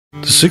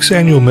The 6th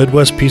Annual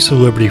Midwest Peace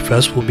and Liberty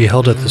Fest will be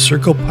held at the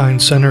Circle Pine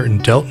Center in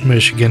Delton,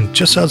 Michigan,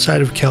 just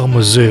outside of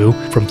Kalamazoo,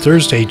 from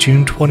Thursday,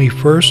 June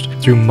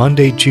 21st through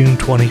Monday, June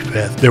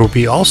 25th. There will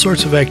be all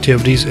sorts of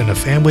activities in a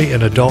family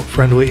and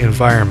adult-friendly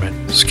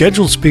environment.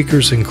 Scheduled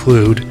speakers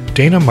include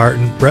Dana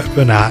Martin, Brett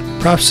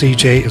Venat, Prof.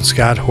 CJ, and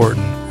Scott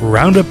Horton.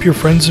 Round up your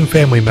friends and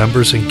family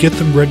members and get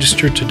them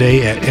registered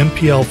today at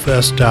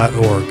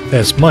mplfest.org.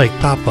 That's Mike,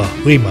 Papa,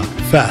 Lima,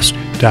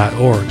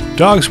 Fest.org.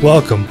 Dogs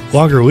welcome,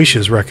 longer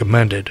leashes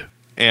recommended.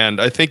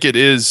 And I think it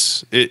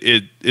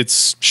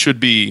should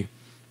be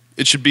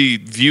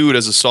viewed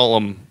as a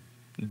solemn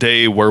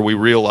day where we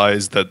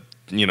realize that,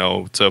 you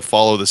know, to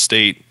follow the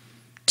state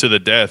to the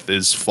death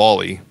is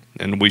folly,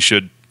 and we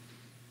should,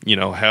 you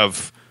know,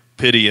 have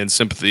pity and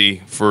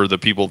sympathy for the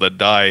people that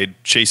died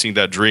chasing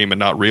that dream and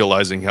not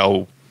realizing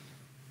how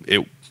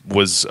it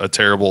was a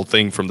terrible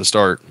thing from the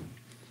start.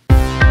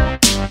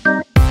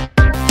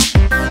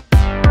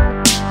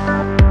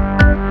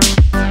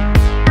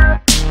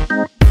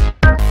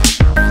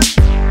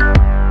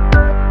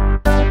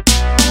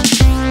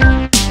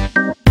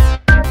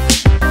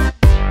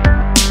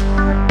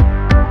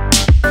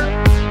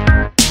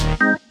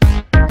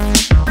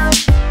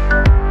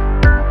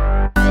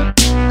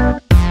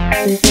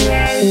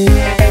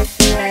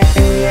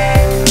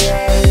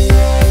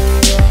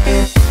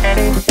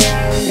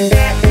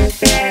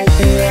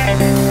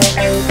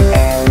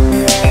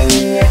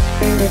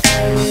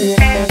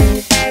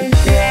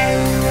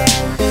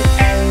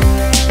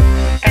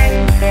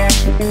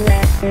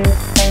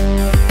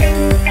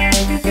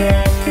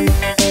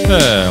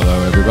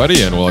 Hello,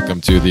 everybody, and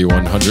welcome to the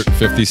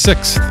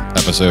 156th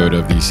episode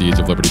of the Seeds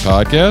of Liberty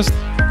podcast.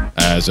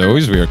 As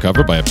always, we are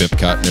covered by a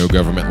BIPCOT no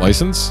government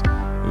license.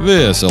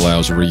 This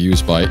allows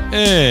reuse by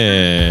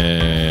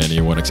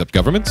anyone except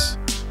governments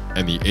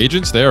and the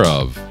agents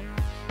thereof.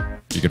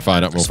 You can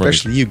find out more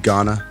especially you,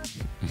 Ghana.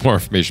 More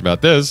information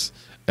about this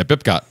at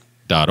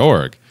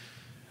bipcot.org.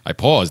 I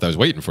paused. I was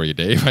waiting for you,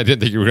 Dave. I didn't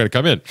think you were going to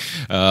come in.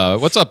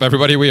 What's up,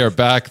 everybody? We are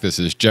back. This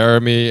is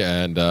Jeremy,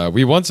 and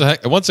we once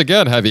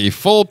again have a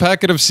full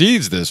packet of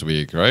seeds this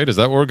week, right? Is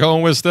that what we're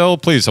going with still?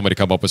 Please, somebody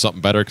come up with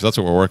something better, because that's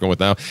what we're working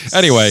with now.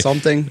 Anyway.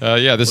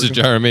 Yeah, this is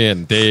Jeremy,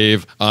 and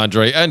Dave,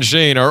 Andre, and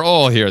Shane are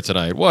all here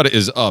tonight. What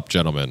is up,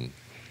 gentlemen?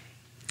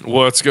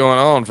 What's going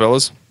on,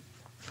 fellas?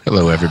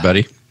 Hello,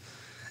 everybody.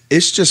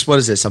 It's just, what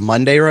is this, a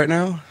Monday right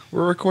now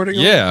we're recording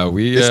on? Yeah,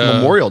 It's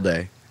Memorial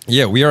Day.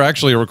 Yeah, we are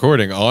actually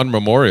recording on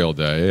Memorial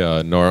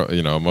Day.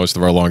 Most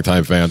of our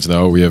longtime fans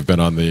know we have been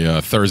on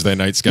the Thursday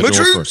night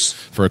schedule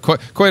for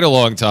quite a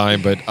long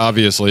time. But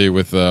obviously,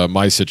 with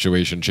my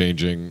situation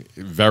changing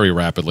very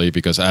rapidly,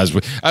 because as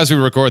we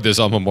record this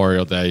on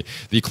Memorial Day,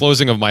 the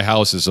closing of my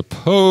house is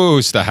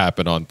supposed to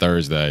happen on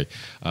Thursday.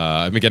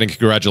 I've been getting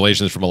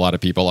congratulations from a lot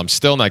of people. I'm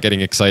still not getting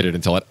excited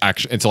until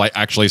I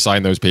actually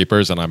sign those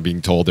papers and I'm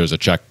being told there's a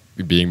check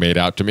being made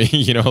out to me.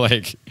 You know,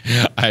 like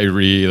I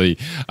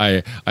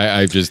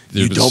just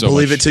you don't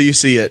believe it till you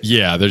see it.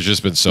 Yeah, there's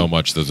just been so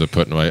much that's been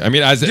put in my. I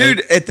mean,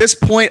 at this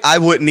point, I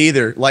wouldn't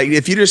either. Like,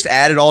 if you just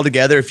add it all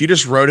together, if you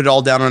just wrote it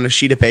all down on a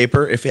sheet of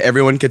paper, if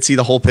everyone could see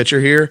the whole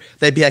picture here,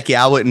 they'd be like,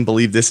 "Yeah, I wouldn't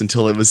believe this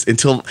until I was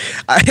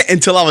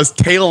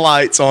tail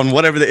lights on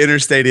whatever the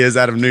interstate is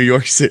out of New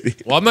York City."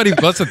 Well, I'm not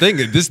even. That's the thing.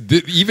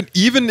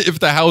 Even if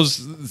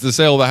the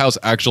sale of the house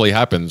actually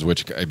happens,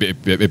 which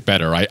it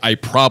better, I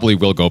probably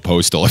will go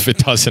postal if it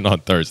doesn't on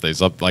Thursday.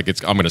 So I'm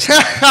going to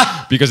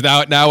stop. Because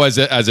now as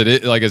it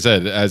is, like I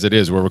said, as it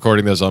is, we're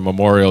recording this on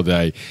Memorial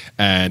Day,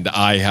 and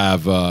I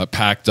have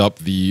packed up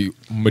the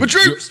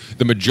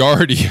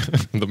majority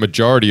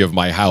of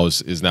my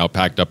house is now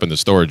packed up in the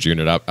storage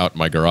unit out in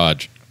my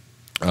garage.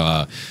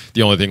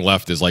 The only thing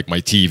left is like my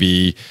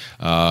TV,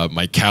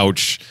 my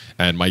couch,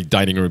 and my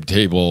dining room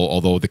table.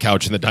 Although the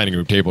couch and the dining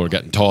room table are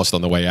getting tossed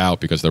on the way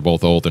out because they're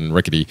both old and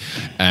rickety,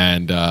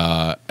 and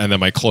then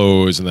my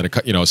clothes, and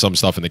then some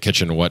stuff in the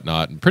kitchen and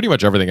whatnot, and pretty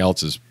much everything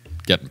else is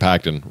getting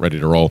packed and ready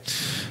to roll.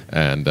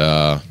 And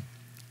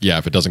yeah,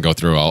 if it doesn't go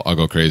through, I'll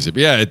go crazy.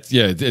 But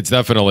it's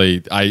definitely.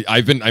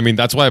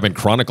 That's why I've been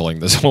chronicling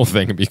this whole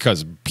thing,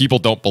 because people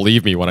don't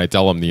believe me when I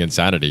tell them the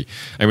insanity.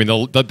 I mean,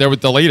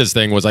 the latest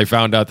thing was I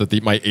found out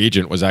that my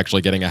agent was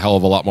actually getting a hell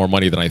of a lot more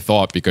money than I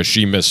thought, because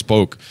she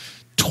misspoke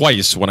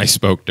twice when I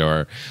spoke to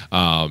her,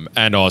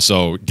 and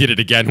also did it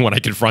again when I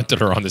confronted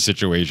her on the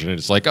situation. And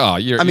it's like, oh,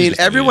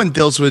 everyone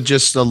deals with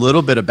just a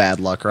little bit of bad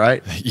luck,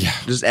 right? Yeah,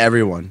 just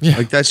everyone. Yeah.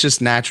 Like, that's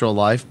just natural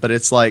life. But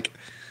it's like,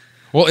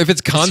 well, if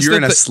it's constant, you're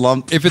in a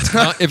slump. If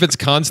it's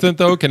constant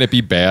though, can it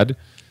be bad?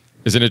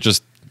 Isn't it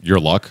just your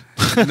luck?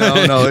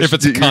 No. If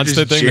it's a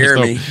constant thing,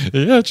 Jeremy.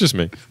 Yeah, it's just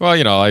me. Well,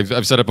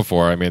 I've said it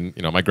before. I mean,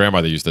 my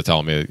grandmother used to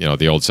tell me,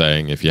 the old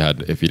saying, if you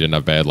didn't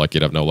have bad luck,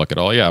 you'd have no luck at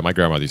all. Yeah, my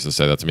grandmother used to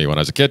say that to me when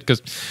I was a kid, because,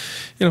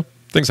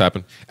 things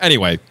happen.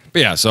 Anyway,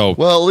 but yeah, so.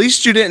 Well, at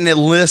least you didn't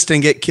enlist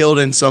and get killed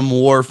in some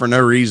war for no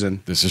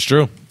reason. This is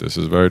true. This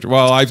is very true.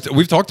 Well,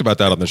 we've talked about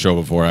that on the show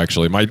before,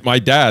 actually. My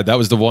dad, that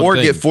was the one thing. Or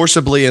get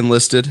forcibly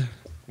enlisted.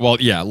 Well,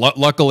 yeah.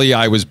 Luckily,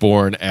 I was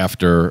born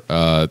after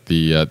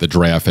the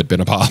draft had been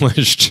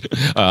abolished.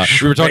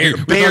 We were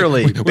talking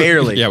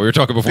barely. Yeah, we were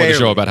talking before the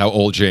show about how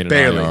old Jane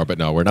and I are, but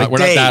no, we're not. We're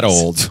not that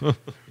old.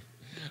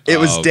 It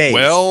was days.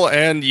 Well,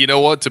 and you know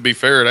what? To be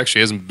fair, it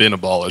actually hasn't been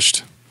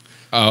abolished.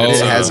 Oh,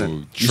 it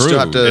hasn't. You true. still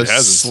have to It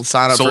hasn't.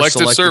 sign up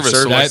Selective for selective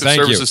service. Selective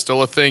Thank service you. is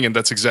still a thing, and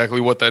that's exactly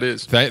what that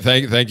is.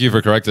 Thank you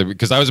for correcting me,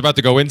 because I was about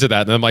to go into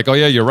that, and I'm like, oh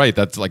yeah, you're right.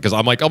 That's like, because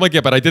I'm like, oh my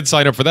god, but I did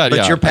sign up for that. But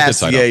yeah, you're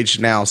past the I did sign up. age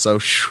now, so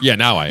Yeah,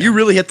 now I am. you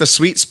really hit the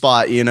sweet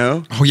spot, you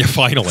know. Oh yeah,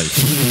 finally.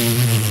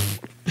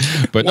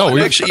 But Well,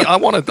 no, actually, I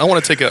want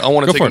to take a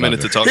for it,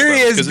 minute to talk Here about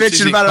he it, is 'cause it's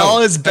bitching easy- about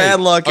all his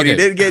bad luck, and he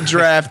okay. didn't get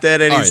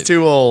drafted, and All he's right.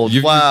 too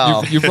old.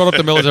 Wow. You brought up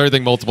the military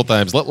thing multiple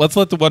times. Let's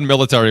let the one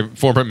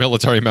former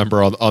military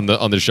member on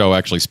the show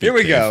actually speak. Here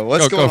we Dave. go.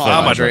 What's going for on, it,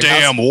 I'm a Andre.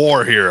 damn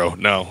war hero.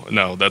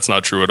 No, that's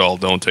not true at all.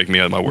 Don't take me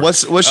at my word.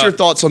 What's your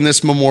thoughts on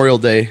this Memorial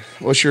Day?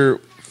 What's your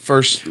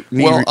first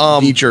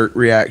knee-jerk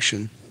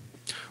reaction?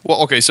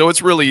 Well, okay, so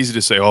it's really easy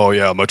to say, oh,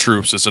 yeah, my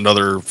troops, it's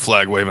another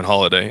flag-waving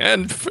holiday.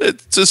 And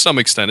to some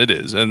extent it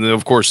is. And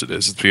of course it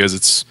is. It's because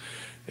it's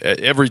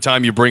every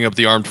time you bring up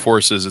the armed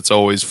forces, it's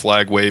always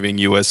flag-waving,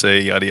 USA,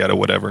 yada, yada,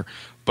 whatever.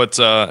 But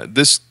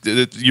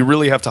you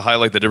really have to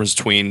highlight the difference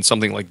between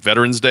something like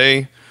Veterans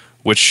Day,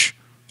 which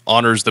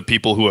honors the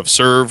people who have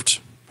served,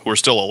 who are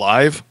still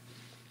alive,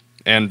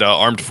 and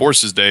Armed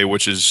Forces Day,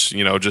 which is,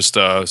 just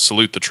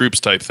salute the troops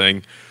type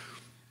thing,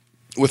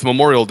 with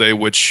Memorial Day,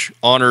 which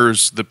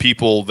honors the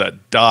people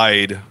that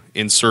died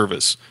in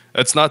service.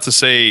 That's not to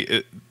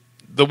say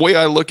the way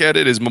I look at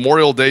it is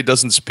Memorial Day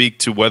doesn't speak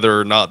to whether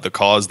or not the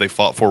cause they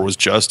fought for was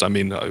just. I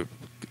mean,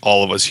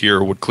 all of us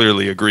here would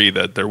clearly agree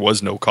that there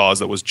was no cause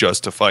that was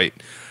just to fight.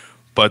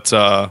 But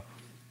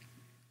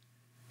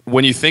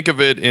when you think of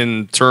it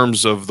in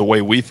terms of the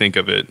way we think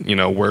of it,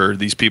 where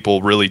these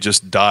people really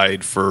just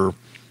died for,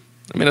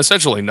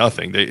 essentially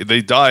nothing.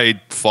 They died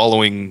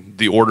following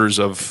the orders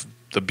of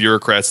the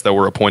bureaucrats that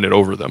were appointed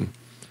over them.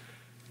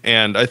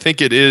 And I think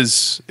it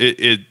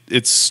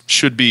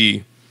should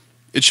be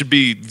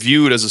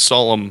viewed as a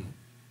solemn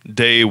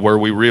day where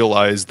we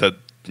realize that,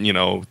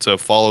 to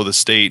follow the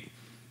state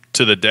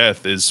to the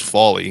death is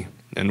folly,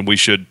 and we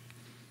should,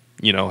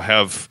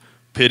 have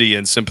pity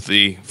and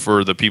sympathy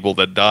for the people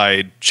that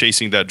died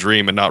chasing that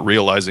dream and not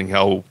realizing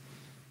how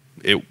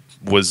it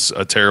was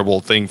a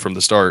terrible thing from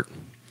the start.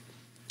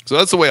 So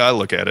that's the way I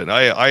look at it.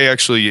 I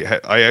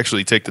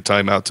actually take the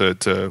time out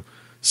to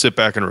sit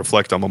back and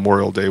reflect on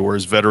Memorial Day,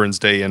 whereas Veterans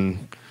Day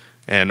and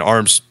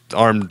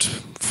Armed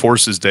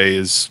Forces Day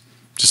is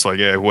just like,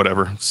 yeah,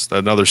 whatever. It's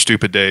another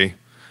stupid day.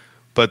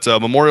 But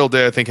Memorial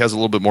Day, I think, has a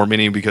little bit more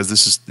meaning because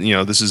this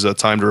is a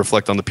time to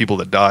reflect on the people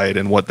that died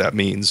and what that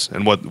means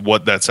and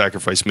what that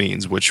sacrifice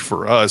means, which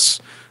for us,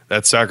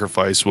 that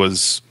sacrifice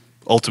was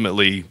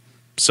ultimately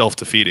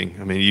self-defeating.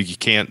 I mean, you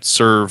can't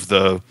serve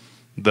the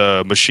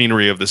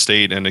machinery of the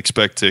state and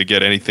expect to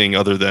get anything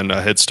other than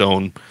a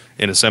headstone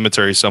in a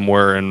cemetery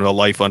somewhere and a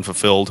life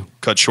unfulfilled,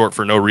 cut short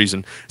for no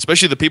reason,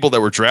 especially the people that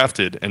were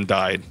drafted and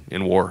died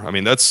in war. I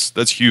mean, that's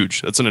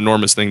huge. That's an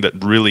enormous thing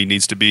that really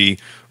needs to be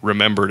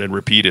remembered and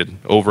repeated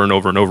over and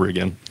over and over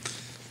again.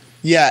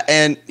 Yeah,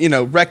 and,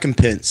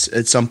 recompense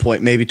at some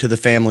point maybe to the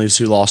families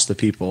who lost the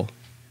people.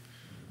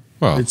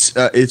 Well,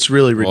 it's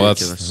really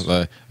ridiculous.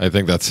 I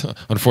think that's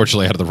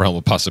unfortunately out of the realm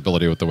of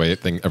possibility with the way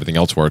everything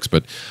else works.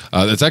 But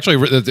it's actually,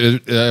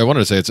 I wanted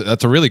to say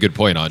that's a really good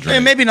point, Andre.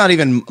 And maybe not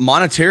even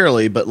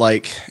monetarily, but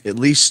at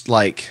least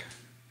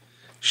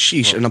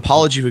sheesh, an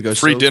apology would go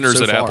free so, dinners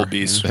so at far.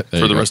 Applebee's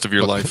for the rest of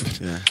your life.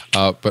 Yeah.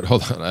 But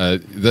hold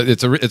on,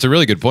 it's a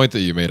really good point that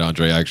you made,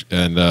 Andre.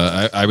 And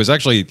I was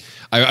actually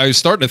I was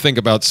starting to think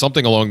about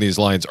something along these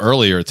lines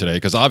earlier today,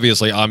 because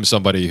obviously I'm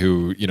somebody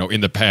who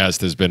in the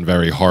past has been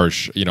very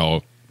harsh.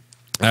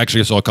 I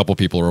actually saw a couple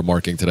people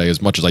remarking today, as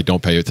much as I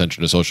don't pay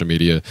attention to social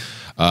media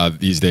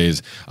these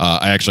days,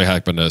 I actually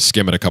happened to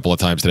skim it a couple of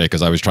times today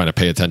because I was trying to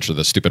pay attention to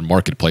the stupid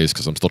marketplace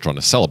because I'm still trying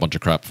to sell a bunch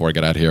of crap before I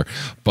get out of here.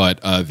 But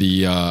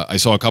I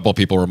saw a couple of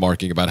people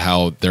remarking about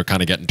how they're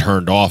kind of getting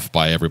turned off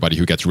by everybody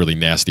who gets really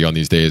nasty on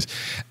these days.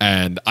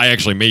 And I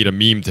actually made a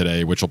meme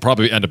today, which will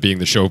probably end up being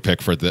the show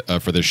pick for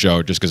this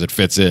show, just because it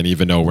fits in,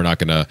 even though we're not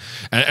going to,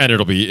 and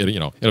it'll be,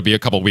 it'll be a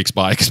couple weeks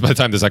by, because by the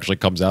time this actually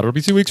comes out, it'll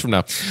be 2 weeks from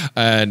now.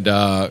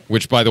 And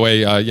which, by the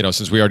way,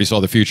 since we already saw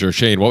the future,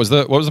 Shane, what was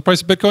the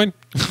price of Bitcoin?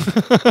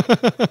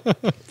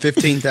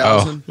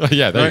 15,000. Oh,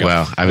 yeah, there you go.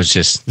 Well, I was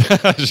just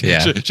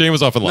Shane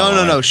was off in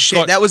line. No.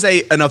 Shane, that was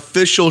an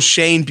official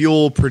Shane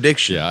Buell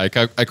prediction. Yeah, I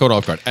caught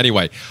off guard.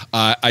 Anyway,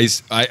 I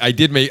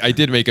did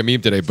make a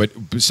meme today, but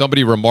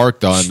somebody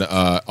remarked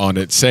on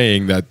it,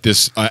 saying that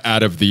this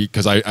out of the,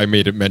 because I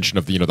made a mention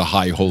of the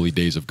high holy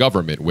days of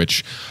government,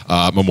 which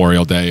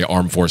Memorial Day,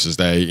 Armed Forces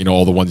Day,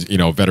 all the ones,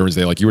 Veterans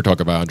Day, like you were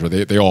talking about,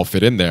 Andre, they all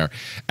fit in there.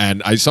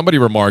 And somebody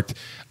remarked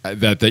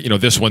that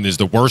this one is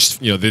the worst.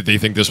 They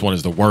think this one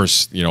is the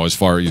worst. As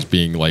far as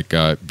being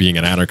being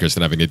an anarchist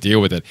and having to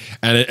deal with it.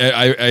 And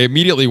I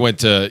immediately went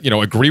to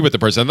agree with the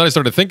person. And then I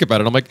started to think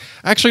about it. I'm like,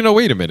 actually, no,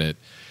 wait a minute.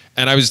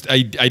 And I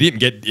didn't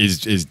get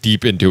as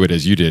deep into it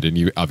as you did, and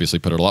you obviously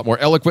put it a lot more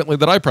eloquently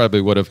than I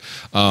probably would have.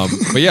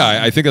 But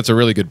yeah, I think that's a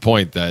really good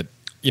point. That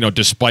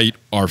despite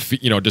our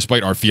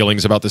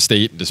feelings about the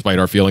state, despite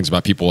our feelings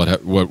about people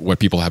what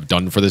people have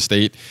done for the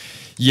state,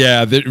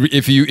 yeah,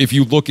 if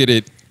you look at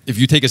it. If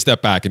you take a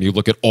step back and you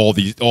look at all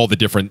the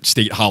different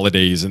state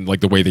holidays and like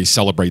the way they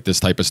celebrate this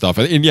type of stuff,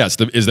 and yes,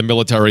 is the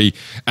military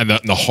and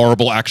the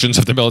horrible actions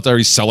of the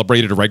military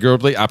celebrated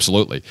regularly?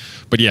 Absolutely.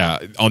 But yeah,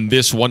 on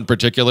this one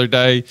particular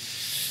day,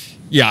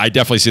 yeah, I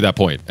definitely see that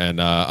point,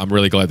 and I'm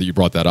really glad that you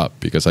brought that up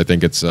because I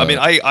think it's.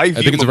 I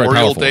view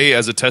Memorial Day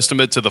as a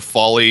testament to the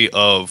folly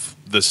of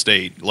the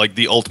state, like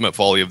the ultimate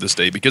folly of the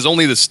state, because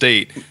only the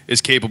state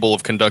is capable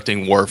of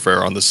conducting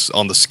warfare on the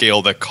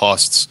scale that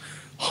costs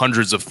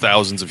hundreds of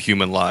thousands of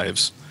human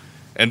lives.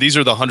 And these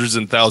are the hundreds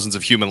and thousands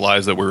of human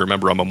lives that we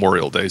remember on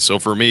Memorial Day. So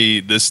for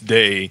me, this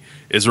day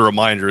is a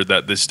reminder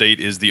that the state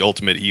is the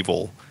ultimate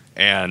evil.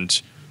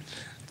 And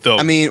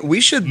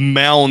we should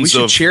mounds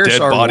of dead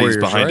bodies warriors,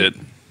 behind it.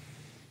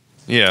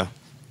 Yeah.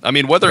 I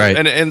mean, whether, right.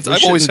 and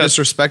I've always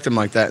disrespect them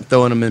like that,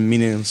 throwing them in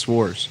meaningless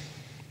wars.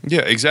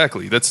 Yeah,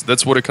 exactly.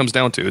 That's what it comes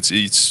down to.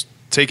 It's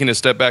taking a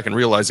step back and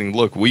realizing,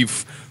 look,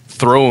 we've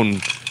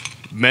thrown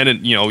men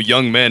and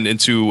young men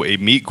into a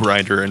meat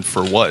grinder, and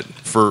for what?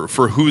 For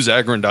whose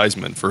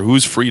aggrandizement? For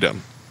whose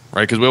freedom?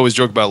 Right? Because we always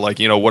joke about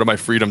what are my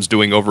freedoms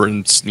doing over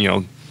in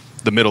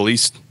the Middle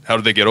East? How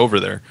did they get over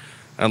there?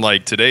 And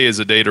today is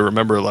a day to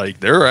remember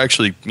there are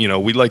actually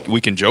we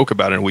can joke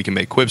about it and we can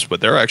make quips, but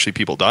there are actually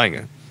people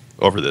dying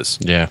over this.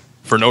 Yeah.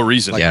 For no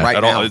reason right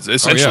at all. It's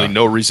essentially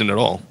no reason at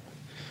all.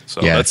 So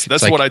that's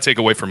what I take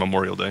away from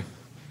Memorial Day.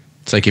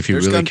 It's like if you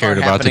really cared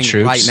about the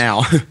troops right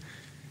now.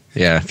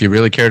 Yeah, if you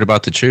really cared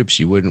about the troops,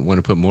 you wouldn't want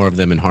to put more of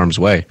them in harm's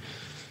way.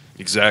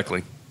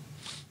 Exactly.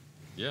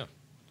 Yeah.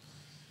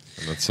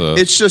 And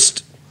it's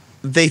just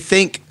they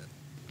think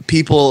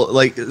people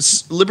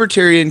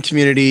libertarian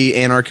community,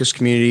 anarchist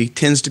community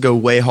tends to go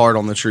way hard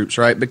on the troops,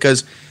 right?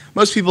 Because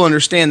most people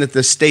understand that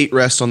the state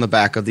rests on the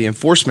back of the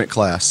enforcement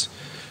class.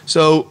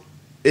 So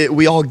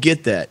we all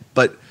get that,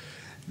 but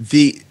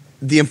the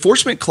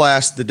enforcement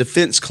class, the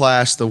defense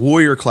class, the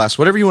warrior class,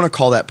 whatever you want to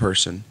call that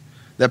person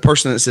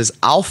that says,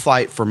 I'll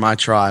fight for my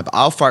tribe,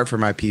 I'll fight for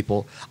my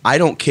people, I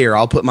don't care,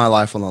 I'll put my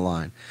life on the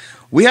line.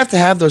 We have to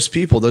have those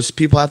people. Those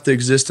people have to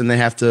exist, and they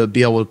have to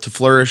be able to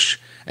flourish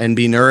and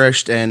be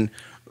nourished and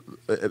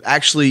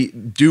actually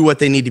do what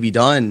they need to be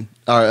done,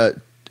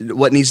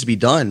 what needs to be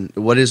done,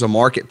 what is a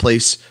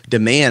marketplace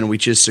demand,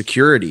 which is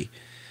security.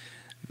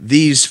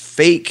 These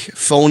fake,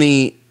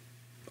 phony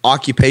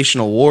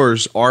occupational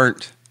wars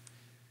aren't.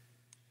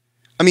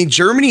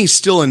 Germany is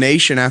still a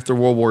nation after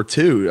World War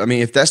II.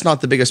 If that's not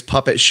the biggest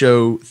puppet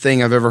show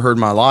thing I've ever heard in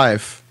my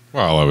life.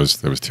 Well,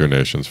 there was two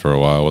nations for a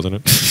while, wasn't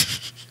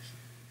it?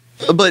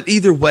 But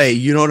either way,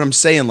 you know what I'm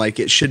saying?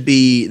 There should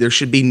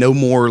be no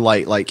more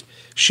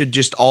should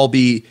just all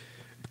be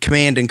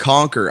command and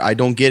conquer. I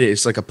don't get it.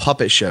 It's like a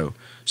puppet show.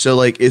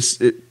 So I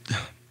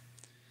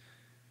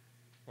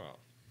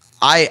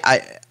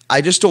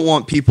just don't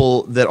want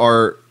people that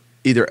are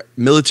either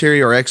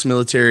military or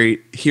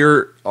ex-military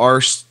hear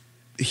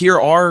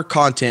our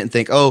content and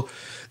think, oh,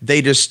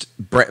 they just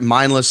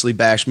mindlessly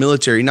bash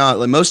military.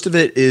 No, most of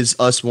it is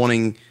us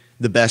wanting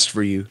the best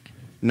for you.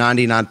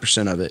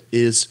 99% of it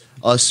is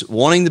us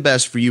wanting the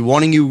best for you,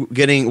 wanting you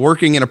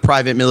working in a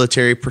private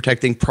military,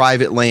 protecting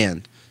private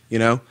land.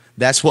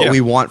 That's what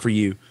we want for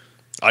you.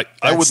 I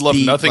would love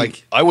nothing.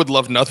 I would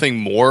love nothing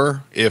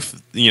more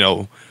if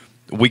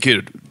we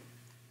could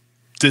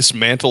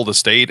dismantle the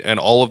state and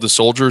all of the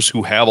soldiers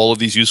who have all of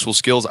these useful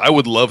skills. I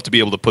would love to be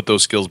able to put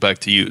those skills back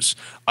to use.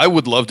 I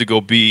would love to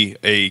go be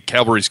a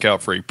cavalry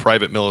scout for a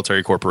private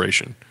military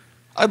corporation.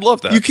 I'd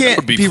love that. You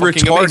can't be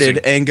retarded amazing.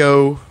 And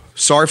go,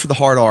 sorry for the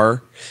hard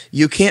R.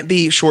 You can't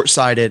be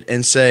short-sighted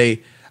and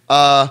say,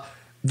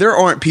 there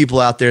aren't people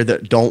out there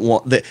that don't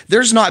want that.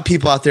 There's not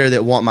people out there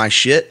that want my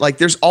shit.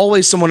 There's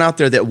always someone out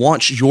there that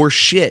wants your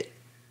shit.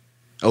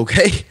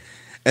 Okay?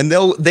 And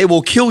they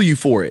will kill you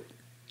for it.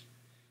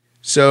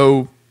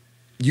 So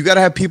you got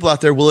to have people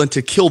out there willing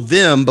to kill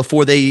them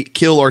before they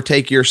kill or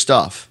take your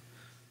stuff.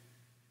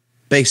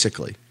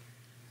 Basically.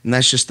 And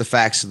that's just the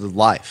facts of the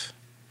life.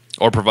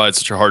 Or provide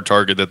such a hard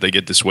target that they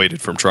get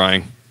dissuaded from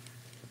trying.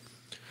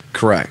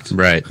 Correct.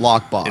 Right.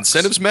 Lockbox.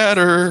 Incentives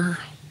matter.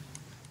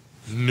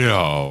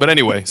 No. But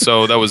anyway,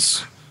 so that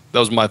was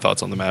my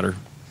thoughts on the matter.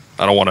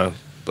 I don't want to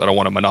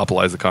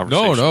monopolize the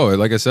conversation. No.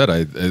 Like I said,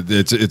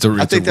 it's a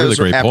really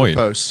great point,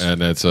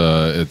 and it's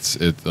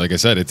like I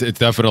said, it's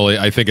definitely.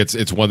 I think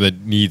it's one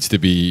that needs to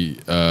be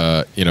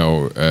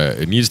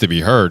it needs to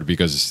be heard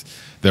because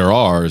there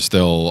are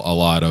still a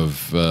lot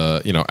of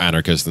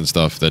anarchists and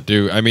stuff that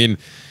do.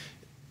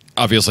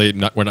 Obviously,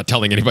 we're not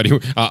telling anybody.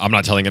 I'm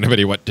not telling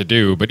anybody what to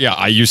do. But yeah,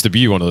 I used to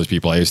be one of those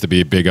people. I used to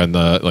be big on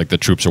the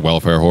troops or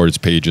welfare hordes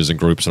pages and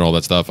groups and all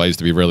that stuff. I used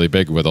to be really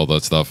big with all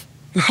that stuff.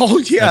 Oh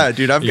yeah,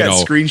 dude, I've got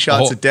know,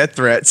 screenshots of death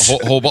threats.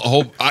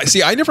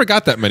 I never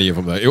got that many of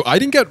them. I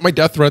didn't get my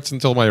death threats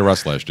until my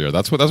arrest last year.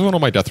 That's when all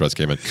my death threats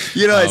came in.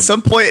 You know, at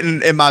some point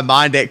in my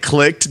mind, it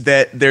clicked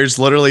that there's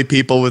literally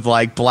people with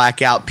like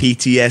blackout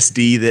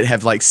PTSD that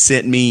have like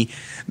sent me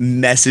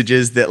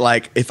messages that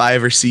like, if I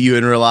ever see you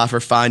in real life or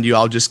find you,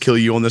 I'll just kill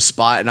you on the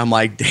spot. And I'm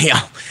like,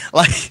 damn,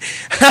 like,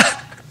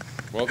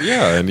 well,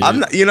 yeah, and I'm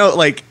not, you know,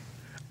 like.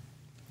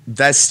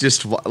 That's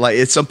just like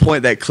at some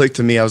point that clicked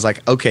to me. I was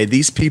like, okay,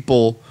 these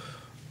people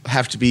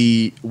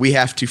we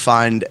have to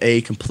find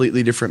a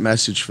completely different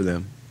message for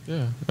them.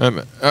 Yeah.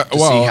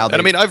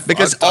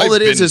 Because all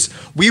it is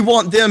we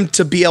want them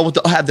to be able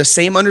to have the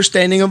same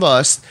understanding of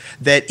us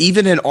that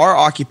even in our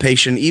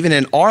occupation, even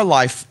in our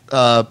life,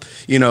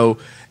 you know,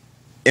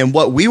 and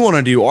what we want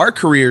to do, our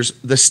careers,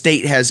 the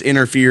state has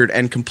interfered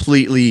and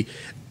completely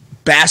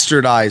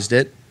bastardized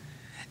it.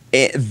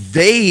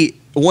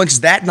 Once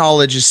that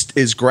knowledge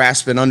is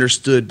grasped and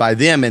understood by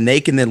them, and they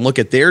can then look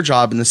at their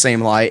job in the same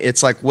light,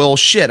 it's like, well,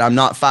 shit, I'm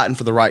not fighting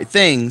for the right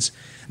things.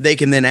 They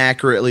can then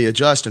accurately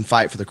adjust and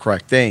fight for the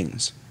correct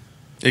things.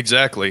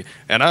 Exactly.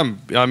 And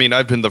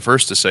I've been the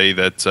first to say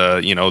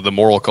that, you know, the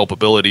moral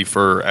culpability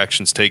for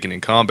actions taken in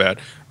combat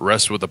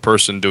rests with the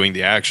person doing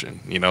the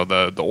action. You know,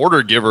 the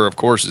order giver, of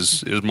course,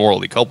 is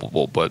morally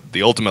culpable, but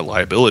the ultimate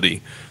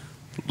liability,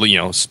 you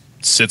know,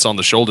 sits on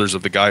the shoulders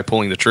of the guy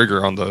pulling the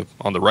trigger on the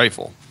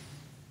rifle.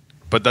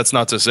 But that's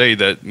not to say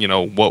that, you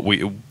know,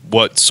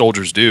 what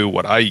soldiers do,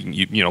 what I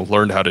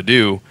learned how to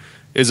do,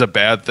 is a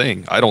bad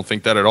thing. I don't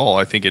think that at all.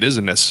 I think it is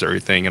a necessary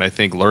thing, and I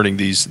think learning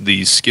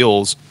these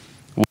skills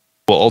will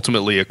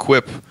ultimately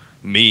equip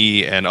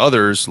me and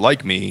others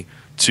like me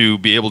to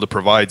be able to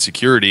provide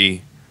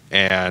security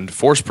and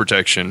force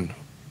protection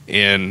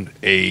in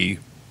a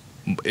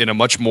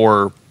much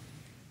more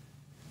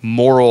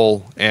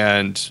moral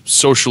and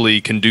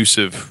socially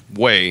conducive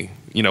way,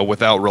 you know,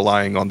 without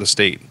relying on the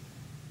state.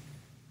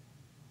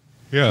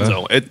 Yeah.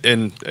 So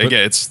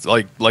it's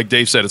like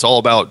Dave said, it's all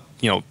about,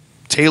 you know,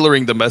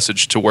 tailoring the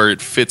message to where it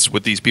fits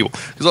with these people.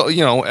 Because,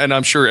 you know, and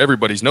I'm sure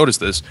everybody's noticed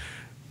this,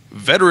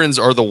 veterans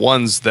are the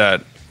ones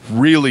that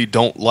really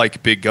don't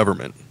like big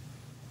government.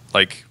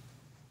 Like,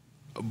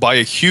 by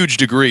a huge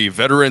degree,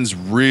 veterans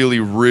really,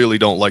 really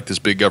don't like this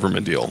big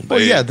government deal. The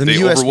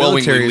U.S.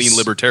 overwhelmingly military lean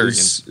libertarian.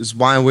 Is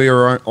why we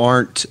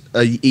aren't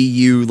a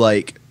EU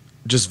like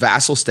just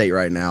vassal state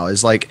right now.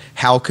 Is like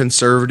how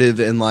conservative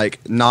and like,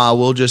 nah,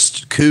 we'll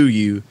just coup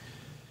you.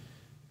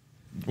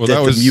 Well,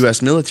 that was the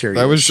U.S. military.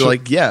 That was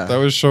that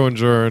was shown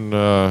during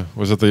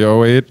was it the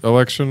 2008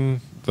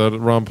 election that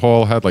Ron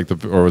Paul had, like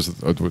or was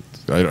it, I don't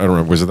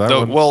remember, was it that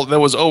one? Well, that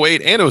was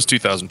 2008 and it was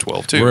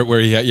 2012 too. Where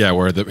he had, he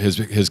had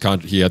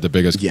the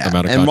biggest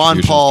amount of and contributions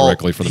Ron Paul,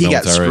 directly from the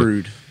military. He got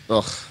screwed.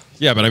 Ugh.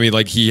 Yeah, but I mean,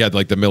 like, he had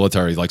like the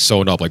military like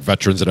sewn up, like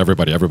veterans and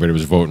everybody. Everybody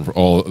was voting for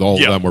all of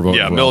them were voting.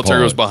 Yeah, for military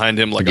Ron was Paul. behind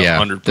him like 100%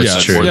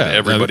 Yeah, more than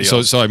everybody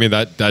else. So I mean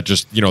that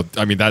just, you know,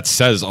 I mean, that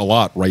says a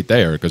lot right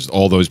there, because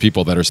all those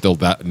people that are still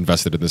that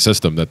invested in the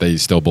system, that they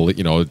still believe,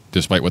 you know,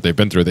 despite what they've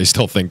been through, they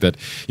still think that,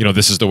 you know,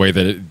 this is the way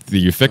that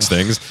you fix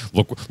things.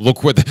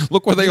 Look what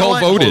they all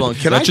voted. Hold on.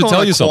 Can that I should go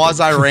tell on you a something.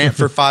 quasi rant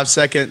for 5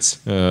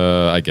 seconds?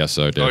 I guess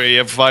so, Dave. Okay, you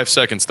have 5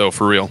 seconds though,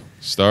 for real.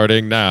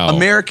 Starting now.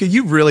 America,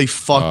 you really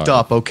fucked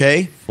up,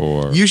 okay?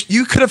 4.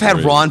 You could have had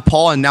 3, Ron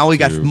Paul, and now we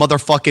got 2,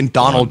 motherfucking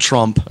Donald 1.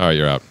 Trump. All right,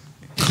 you're out.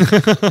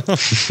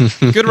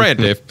 Good rant,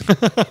 Dave.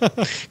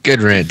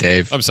 Good rant,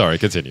 Dave. I'm sorry.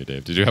 Continue,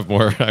 Dave. Did you have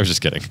more? I was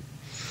just kidding.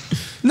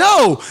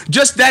 No,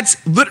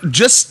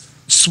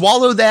 just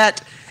swallow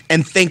that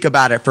and think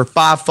about it for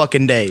 5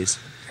 fucking days.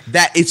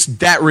 It's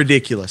that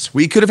ridiculous.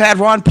 We could have had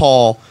Ron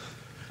Paul,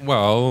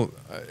 Well,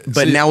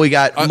 but now we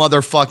got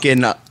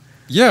motherfucking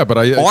yeah, but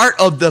art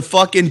of the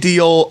fucking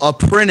deal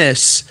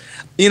apprentice.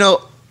 You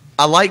know,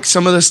 I like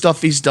some of the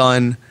stuff he's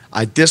done.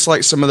 I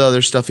dislike some of the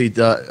other stuff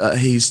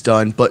he's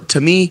done. But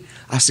to me,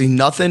 I see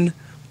nothing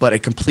but a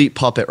complete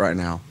puppet right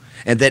now,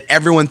 and that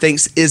everyone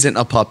thinks isn't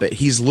a puppet.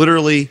 He's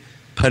literally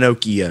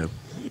Pinocchio.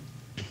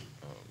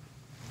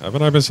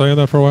 Haven't I been saying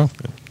that for a while?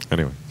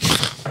 Yeah.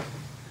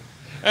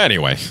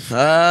 Anyway.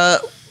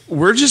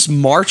 We're just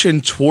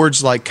marching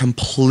towards like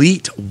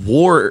complete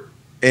war,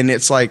 and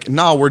it's like,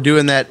 no, we're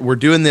doing that. We're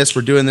doing this.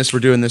 We're doing this. We're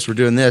doing this. We're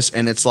doing this,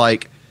 and it's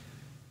like,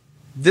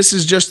 this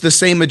is just the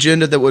same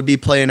agenda that would be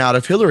playing out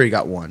if Hillary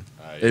got won,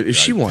 if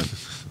she won.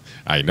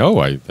 I know.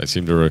 I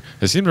seem to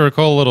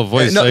recall a little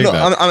voice saying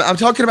that. I'm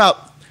talking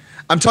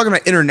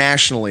about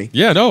internationally.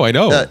 Yeah, no, I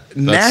know.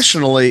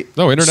 Nationally,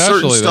 internationally,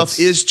 certain stuff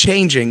is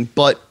changing,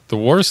 but the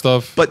war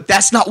stuff. But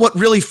that's not what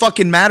really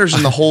fucking matters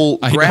in the whole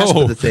grasp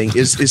of the thing.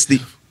 Is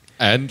the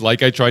and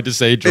like I tried to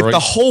say during if the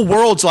whole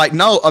world's like,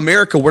 no,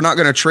 America, we're not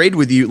going to trade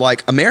with you.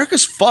 Like,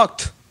 America's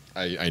fucked.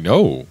 I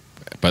know.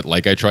 But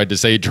like I tried to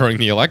say during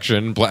the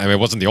election, I mean, it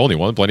wasn't the only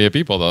one. Plenty of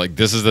people like,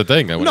 this is the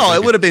thing. No,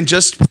 it would have been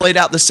just played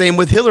out the same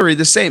with Hillary.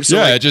 The same. So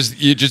yeah, like, just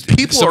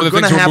people are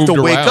going to have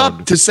to wake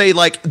up to say,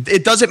 like,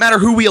 it doesn't matter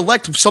who we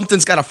elect.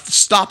 Something's got to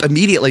stop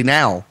immediately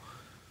now.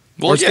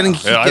 Well, it's going to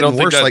keep I getting don't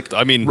think worse. that, Like,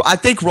 I mean, I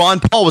think Ron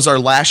Paul was our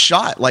last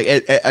shot, like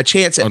a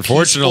chance at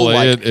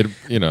unfortunately, peaceful,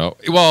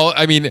 like, it well,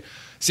 I mean,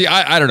 see,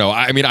 I don't know.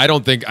 I mean, I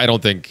don't think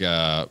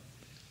Ron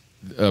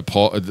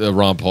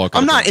Paul.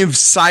 I'm not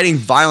inciting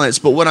violence,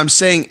 but what I'm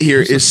saying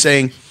here is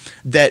saying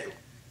that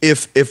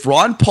if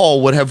Ron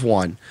Paul would have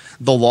won,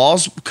 the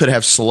laws could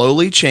have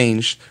slowly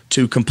changed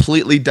to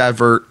completely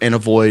divert and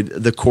avoid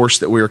the course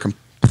that we were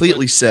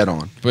completely set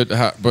on. But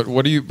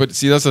what do you? But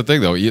see, that's the thing,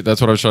 though. That's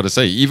what I was trying to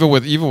say. Even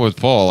with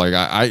Paul, like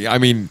I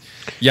mean,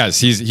 yes,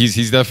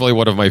 he's definitely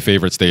one of my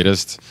favorite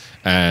statists,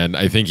 and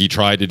I think he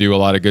tried to do a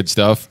lot of good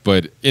stuff.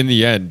 But in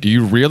the end, do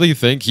you really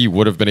think he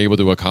would have been able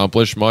to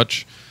accomplish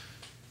much?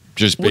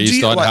 Just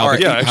based on how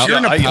he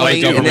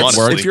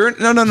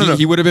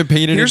would have been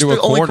painted Here's into a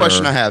the corner. only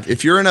question I have: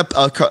 if you're in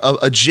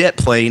a jet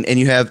plane and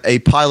you have a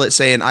pilot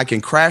saying, "I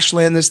can crash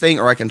land this thing,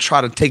 or I can try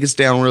to take us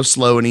down real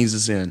slow and ease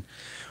us in,"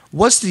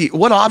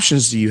 what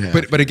options do you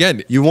have? But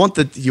again, you want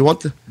the.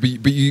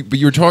 But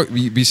you're talking.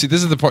 You see,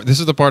 this is the part. This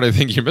is the part I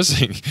think you're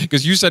missing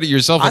because you said it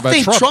yourself about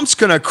Trump. Trump's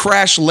going to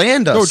crash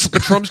land us. No,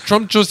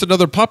 Trump's just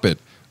another puppet.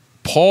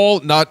 Paul,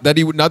 not that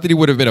he would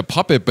have been a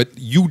puppet, but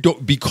you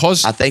don't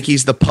because I think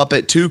he's the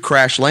puppet to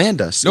crash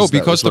land us. No,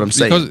 because I've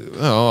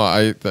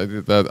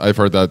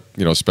heard that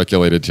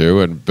speculated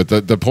too, but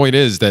the point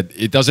is that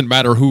it doesn't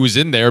matter who's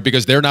in there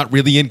because they're not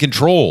really in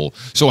control.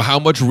 So how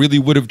much really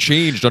would have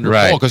changed under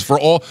Paul? Because for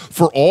all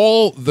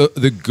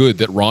the good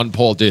that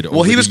RonUl did,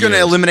 well, he was going to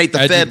eliminate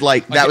the Fed,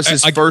 like that was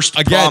his first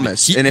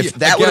promise, and if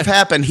that would have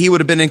happened, he would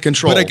have been in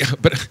control.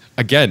 But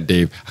again,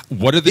 Dave,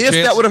 what are the chances?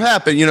 If that would have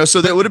happened, so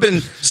that would have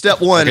been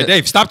step one. Okay,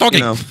 Dave, stop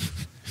talking.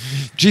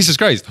 Jesus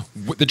Christ,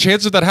 the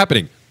chances of that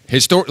happening,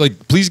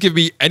 please give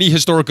me any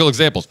historical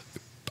examples.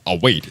 Oh,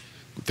 wait.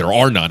 There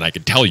are none, I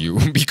can tell you,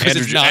 because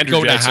it's not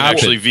going to happen.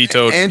 Actually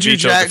vetoed Andrew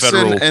Jackson, the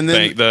federal and then,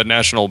 bank, the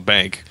national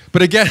bank.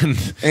 But again,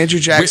 Andrew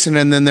Jackson,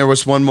 and then there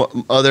was one more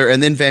other,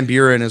 and then Van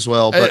Buren as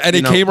well. But and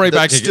it came right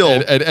back. Still,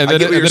 and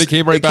then it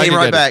came right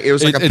back. It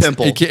was like a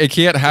pimple. It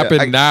can't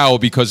happen now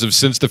because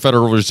since the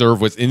Federal Reserve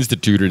was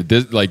instituted,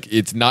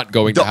 it's not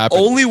going to happen.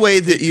 The only way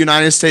that the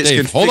United States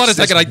Dave, can hold on a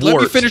second.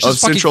 Let me finish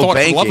this fucking thought.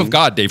 For the love of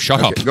God, Dave,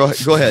 shut up.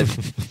 Go ahead.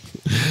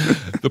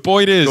 The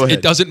point is,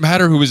 it doesn't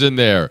matter who was in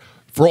there.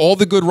 For all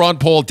the good Ron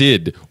Paul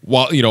did,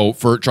 while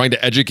for trying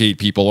to educate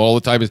people all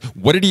the time, is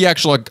what did he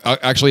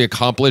actually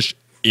accomplish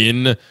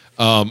in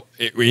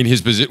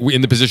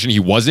the position he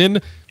was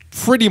in?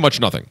 Pretty much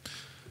nothing,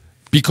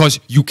 because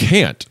you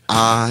can't.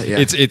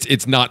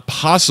 It's not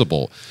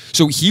possible.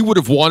 So he would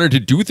have wanted to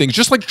do things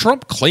just like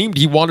Trump claimed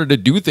he wanted to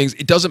do things.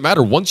 It doesn't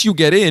matter. Once you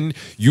get in,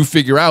 you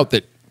figure out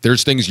that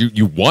there's things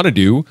you want to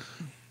do.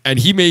 And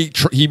he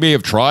may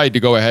have tried to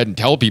go ahead and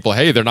tell people,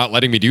 hey, they're not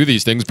letting me do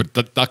these things, but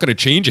that's not going to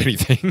change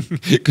anything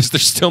because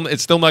it's still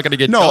not going to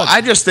get done. No, I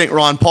just think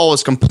Ron Paul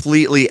was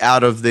completely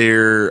out of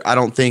their. I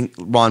don't think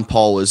Ron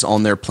Paul was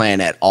on their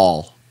plan at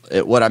all.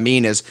 What I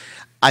mean is,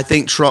 I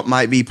think Trump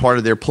might be part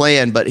of their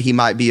plan, but he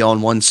might be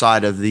on one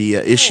side of the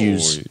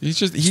issues.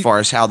 As far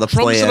as how the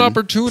Trump's plan an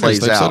opportunist.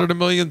 plays I've out. said it a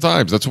million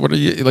times. That's what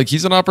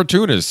he's an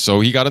opportunist.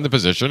 So he got in the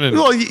position, and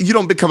well, you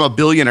don't become a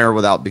billionaire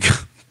without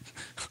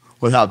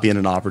being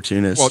an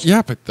opportunist. Well,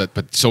 yeah, but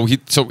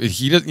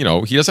he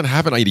doesn't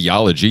have an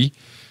ideology.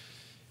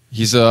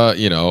 He's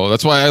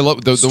that's why I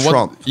love the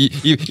Trump. one.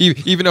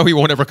 Even though he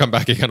won't ever come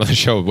back again on the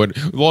show, when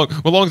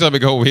a long time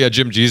ago we had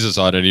Jim Jesus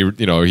on, and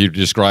he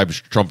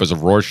described Trump as a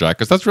Rorschach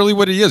because that's really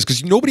what he is.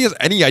 Because nobody has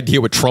any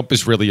idea what Trump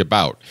is really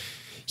about.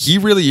 He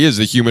really is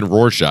the human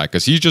Rorschach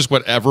because he's just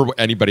whatever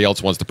anybody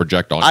else wants to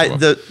project onto him.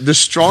 The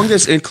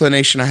strongest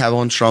inclination I have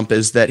on Trump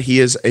is that he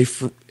is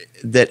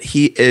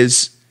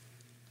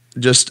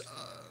just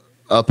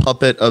a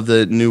puppet of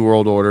the New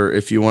World Order.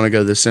 If you want to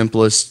go the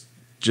simplest,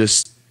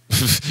 just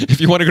if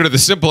you want to go to the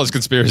simplest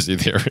conspiracy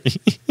theory.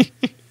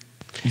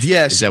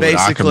 Yes, is that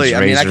basically.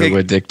 What Occam's razor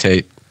would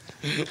dictate?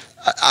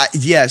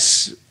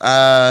 Yes.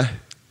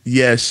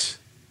 Yes.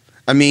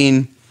 I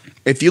mean,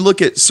 if you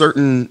look at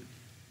certain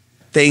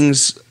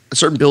things,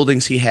 certain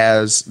buildings he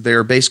has,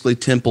 they're basically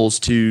temples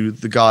to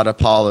the god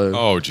Apollo.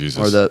 Oh,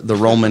 Jesus. Or the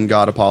Roman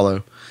god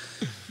Apollo.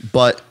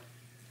 But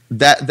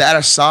that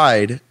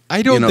aside,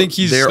 I don't think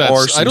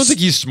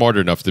he's smart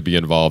enough to be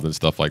involved in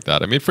stuff like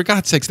that. I mean, for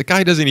God's sakes, the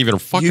guy doesn't even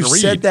fucking read. You've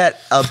said that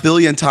a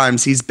billion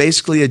times. He's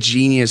basically a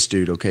genius,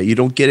 dude. Okay, you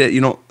don't get it.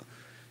 You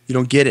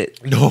don't get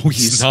it. No,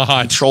 he's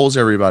not. He trolls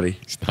everybody.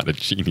 He's not a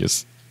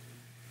genius.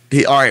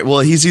 All right. Well,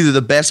 he's either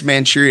the best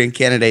Manchurian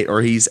candidate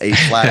or he's a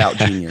flat out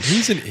genius.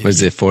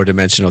 Was it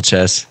 4-dimensional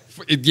chess?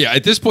 Yeah,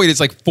 at this point, it's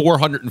like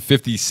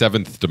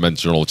 457th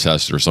dimensional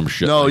chess or some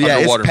shit. No, yeah,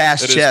 Underwater. it's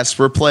past chess.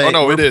 We're playing.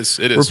 Oh no, it is.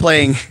 We're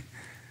playing.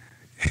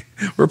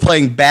 We're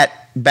playing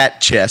bat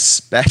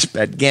chess,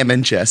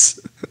 gammon chess.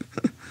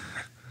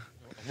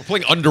 We're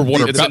playing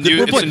underwater. It's a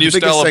new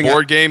style of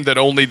board game that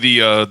only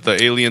the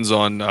aliens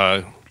on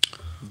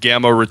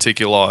Gamma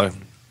Reticuli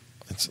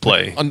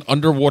play.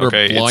 Underwater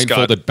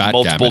blindfolded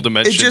backgammon. Multiple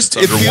dimensions.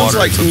 It feels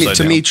like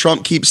to me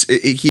Trump keeps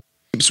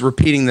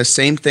repeating the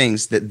same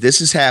things, that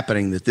this is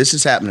happening,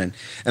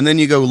 and then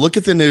you go look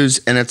at the news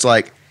and it's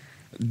like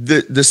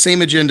the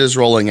same agenda is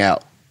rolling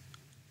out.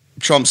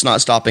 Trump's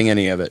not stopping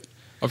any of it.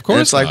 Of course,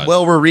 and it's like, not.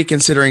 well, we're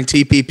reconsidering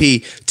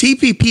TPP.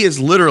 TPP is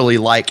literally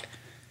like,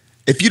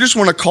 if you just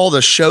want to call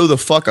the show the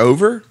fuck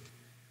over,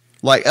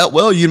 like,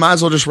 well, you might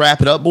as well just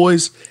wrap it up,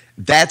 boys.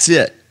 That's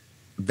it.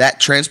 That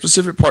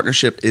Trans-Pacific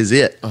Partnership is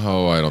it.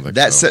 Oh, I don't think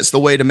that so. sets the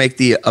way to make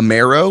the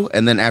Amero,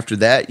 and then after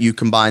that, you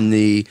combine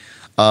the,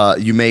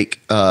 you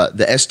make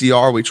the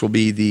SDR, which will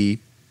be the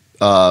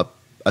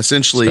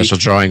essentially Special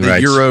drawing the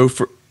rights. Euro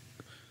for.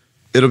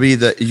 It'll be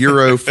the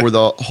Euro for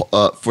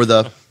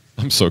the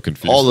I'm so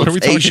confused. all What of are we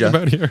talking Asia,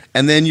 about here?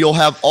 and then you'll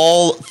have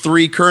all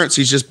three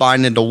currencies just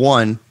bind into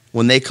one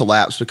when they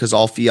collapse, because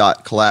all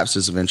fiat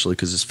collapses eventually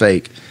because it's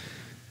fake.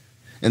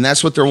 And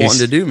that's what they're wanting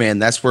to do, man.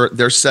 That's where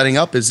they're setting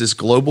up, is this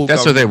global.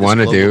 That's what they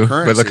want to do.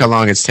 Currency. But look how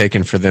long it's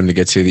taken for them to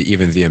get to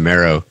even the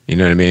Amero. You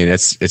know what I mean?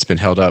 It's been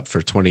held up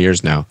for 20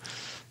 years now.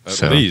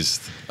 At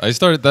least I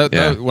started that,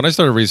 Yeah. when I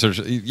started research.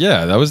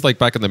 Yeah, that was like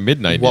back in the mid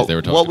 '90s. They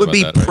were talking what would about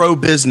be that, right?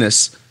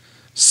 pro-business?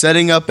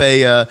 Setting up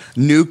a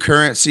new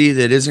currency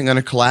that isn't going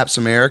to collapse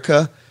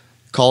America.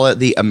 Call it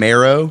the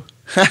Amero.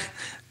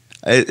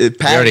 We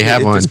already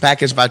have one. It's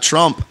packaged by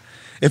Trump.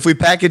 If we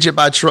package it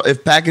by Trump, if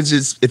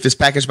it's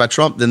packaged by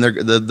Trump, then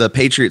the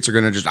Patriots are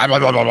going to just blah, blah,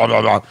 blah, blah,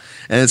 blah, blah,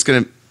 and it's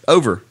going to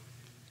over.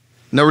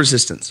 No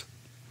resistance.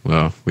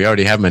 Well, we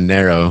already have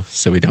Monero,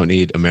 so we don't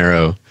need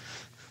Amero.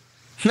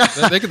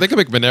 they can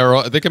make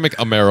Monero. They can make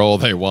Amero all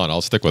they want.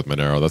 I'll stick with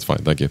Monero. That's fine.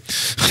 Thank you.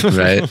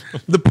 Right?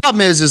 The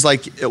problem is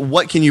like,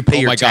 what can you pay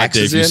Oh your my God,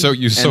 taxes Dave!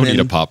 in? You so And need a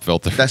then pop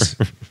filter. That's.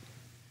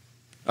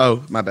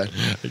 Oh, my bad.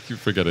 I keep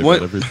forgetting What-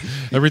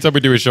 that every time we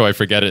do a show. I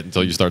forget it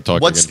until you start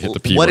talking and hit the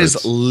P What words.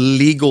 is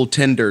legal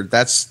tender?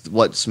 That's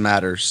what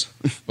matters.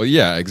 Well,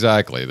 yeah,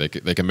 exactly. They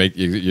can make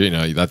you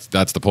know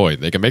that's the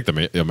point. They can make the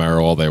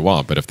Amero all they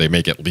want, but if they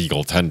make it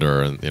legal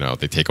tender and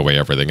they take away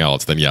everything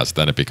else, then yes,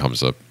 then it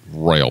becomes a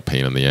royal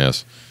pain in the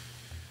ass.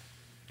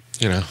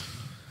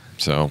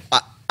 So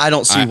I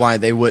don't see why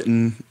they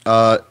wouldn't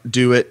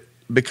do it,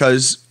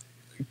 because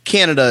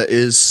Canada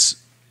is.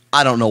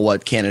 I don't know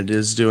what Canada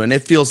is doing. It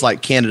feels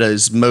like Canada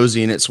is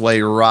moseying its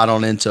way right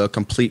on into a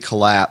complete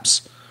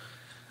collapse.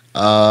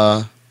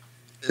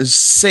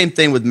 Same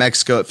thing with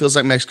Mexico. It feels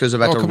like Mexico's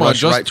about to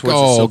rush right towards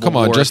the Civil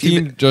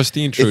War.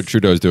 Justine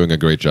Trudeau's doing a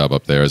great job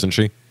up there, isn't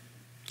she?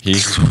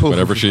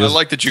 Whatever she I is.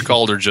 like that you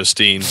called her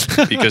Justine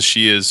because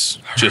she is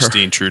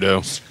Justine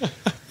Trudeau.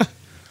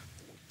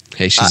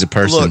 Hey, she's a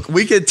person. Look,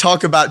 we could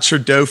talk about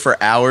Trudeau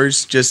for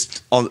hours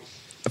just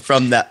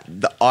from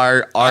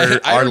our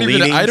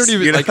leanings. I don't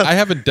even like. I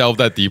haven't delved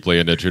that deeply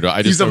into Trudeau.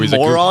 I just He's a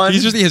know moron?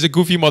 He's a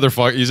goofy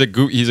motherfucker. He's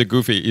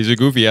a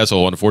goofy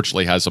asshole.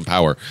 Unfortunately, has some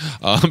power.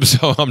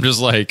 So I'm just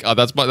like,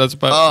 that's about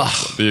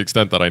the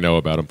extent that I know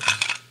about him.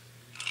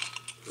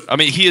 I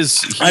mean, he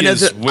is I without a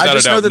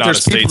just doubt know that not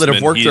there's a people that have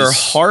statesman. worked He their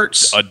is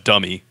hearts. a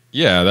dummy,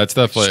 Yeah, that's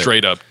definitely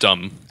straight up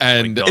dumb.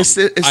 And Like, It's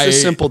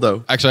this simple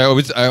though. Actually,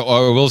 I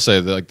will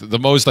say that like the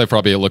most I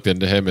probably looked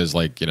into him is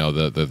like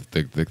the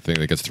thing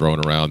that gets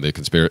thrown around the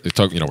conspiracy. We're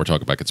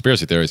talking about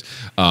conspiracy theories.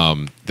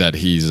 That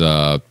he's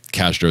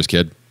Castro's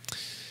kid,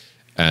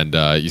 and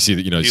you see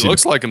that He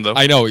looks like him though.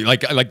 I know, like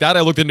that.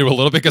 I looked into a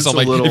little bit because It's I'm a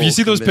like, little if you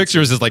see those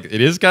convincing. pictures, it's like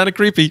it is kind of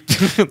creepy,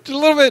 just a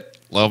little bit.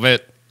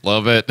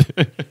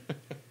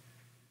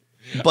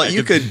 But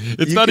you could.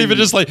 It's not even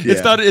just like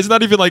it's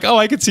not even like, oh,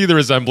 I could see the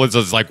resemblance.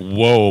 It's like,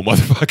 whoa,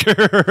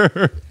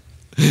 motherfucker.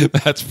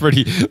 That's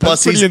pretty.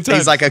 Plus, pretty intense.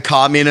 he's like a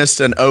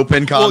communist, an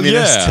open well,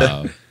 communist.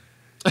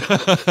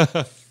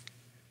 yeah.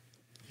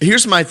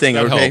 Here's my thing.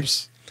 That Okay,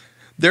 helps.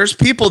 there's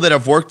people that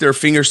have worked their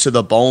fingers to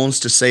the bones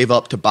to save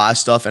up to buy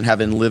stuff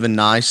and live a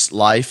nice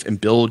life and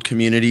build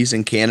communities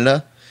in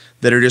Canada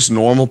that are just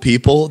normal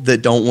people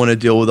that don't want to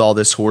deal with all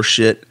this horse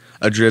shit,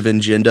 a driven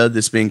agenda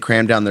that's being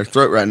crammed down their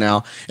throat right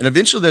now. And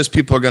eventually those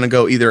people are going to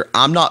go either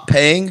I'm not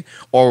paying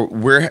or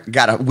we've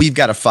got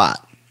to fight.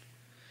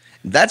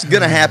 That's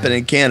going to happen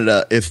in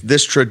Canada if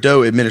this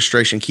Trudeau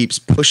administration keeps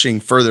pushing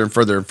further and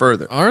further and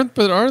further. Aren't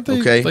they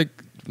Okay. like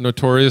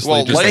notoriously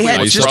Well, just they like had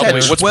nice just up had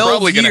there? what's 12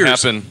 probably going to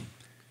years. happen?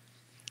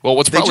 Well,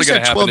 what's They probably just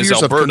going had to 12 happen is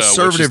years of Alberta, which is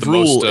conservative the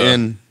rule most,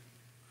 in.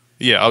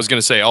 Yeah, I was going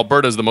to say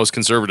Alberta is the most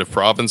conservative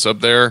province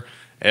up there,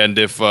 and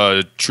if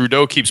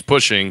Trudeau keeps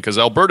pushing, because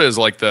Alberta is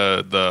like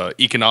the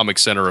economic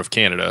center of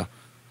Canada,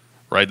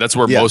 right? That's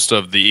where Yeah. most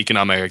of the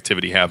economic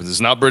activity happens.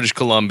 It's not British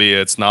Columbia,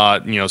 it's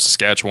not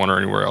Saskatchewan or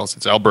anywhere else.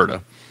 It's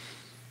Alberta.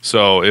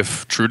 So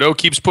if Trudeau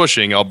keeps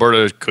pushing,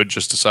 Alberta could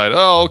just decide,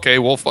 oh, okay,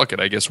 well, fuck it.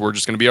 I guess we're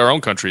just going to be our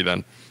own country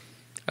then,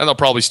 and they'll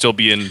probably still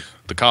be in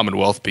the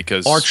Commonwealth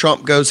because. Or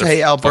Trump goes, they're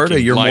hey, Alberta,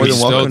 fucking you're more lying than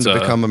welcome still to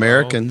become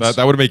Americans.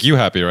 That would make you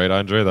happy, right,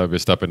 Andre? That would be a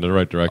step in the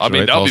right direction. I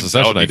mean, right? that would be,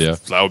 Secession idea.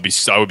 I would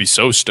be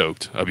so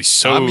stoked. I'd be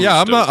so.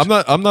 Yeah,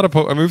 stoked. I'm not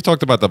opposed. I mean, we've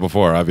talked about that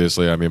before.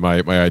 Obviously, I mean,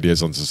 my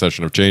ideas on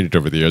secession have changed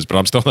over the years, but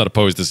I'm still not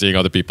opposed to seeing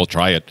other people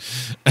try it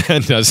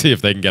and see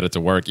if they can get it to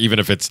work, even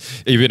if it's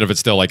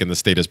still like in the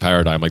status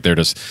paradigm, like they're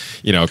just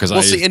because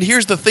Well, see, and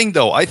here's the thing,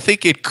 though. I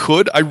think it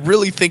could. I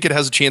really think it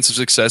has a chance of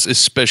success,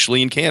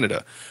 especially in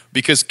Canada,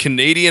 because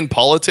Canadian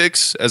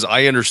politics, as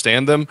I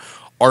understand them,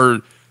 are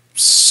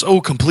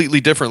so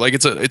completely different. Like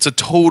it's a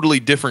totally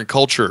different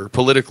culture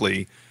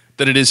politically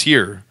than it is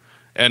here.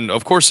 And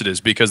of course it is,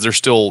 because they're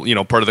still,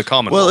 part of the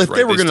Commonwealth. Well, if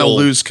they were going to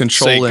lose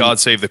control, say "God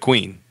save the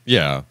Queen."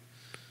 Yeah.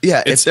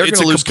 Yeah, if they're going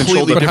to lose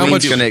control, the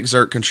Queen's going to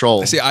exert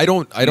control. See, I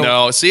don't.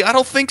 No, see, I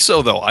don't think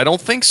so, though. I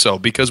don't think so,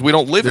 because we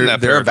don't live in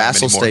that. They're a paradigm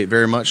vassal anymore. state,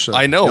 very much so.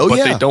 I know, but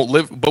yeah. they don't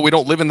live. But we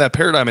don't live in that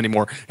paradigm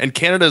anymore. And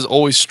Canada has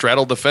always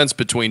straddled the fence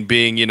between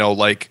being,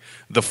 like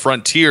the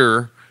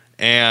frontier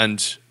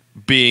and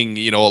being,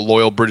 a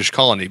loyal British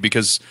colony,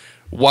 because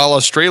while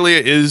Australia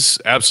is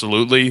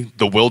absolutely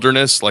the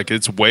wilderness, like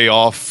it's way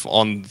off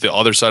on the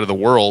other side of the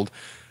world,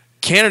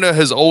 Canada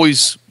has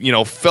always,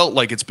 felt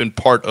like it's been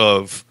part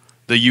of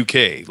the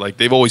UK. Like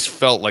they've always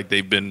felt like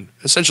they've been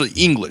essentially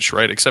English,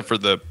 right? Except for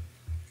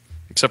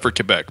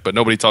Quebec, but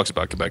nobody talks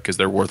about Quebec because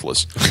they're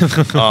worthless.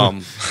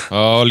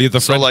 Leave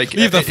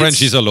the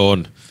Frenchies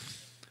alone.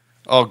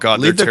 Oh God,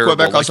 leave they're the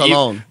terrible. Quebecers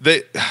alone.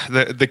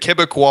 The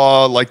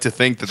Quebecois like to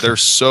think that they're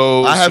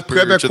so. I have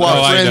superior to Quebecois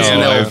the- friends,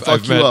 and they'll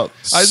fuck you up.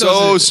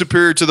 So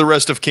superior to the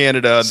rest of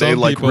Canada. They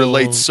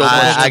relate so much.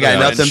 I got to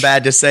nothing French.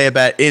 bad to say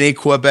about any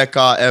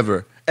Quebecois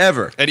ever.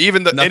 And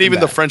even the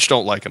bad. French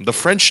don't like them. The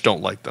French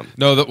don't like them.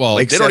 No,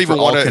 They Except don't even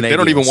for all want to. They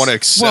don't even Canadians. want to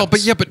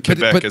accept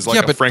Quebec as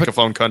like a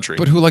francophone country.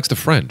 But who likes the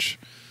French?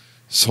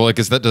 So like,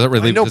 does that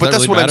really? I know, but that's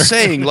really what matter? I'm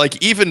saying.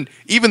 Like even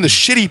the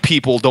shitty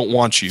people don't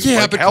want you.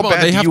 Yeah, like, but how come on,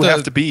 bad they do have you to,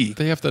 have to be?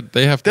 They have to.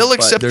 They'll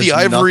accept there's the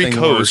Ivory nothing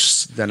Coast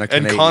worse than a and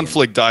Canadian.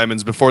 conflict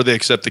diamonds before they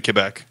accept the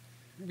Quebec.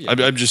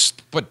 I'm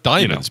just. But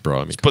diamonds, bro. I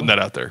mean, Just putting that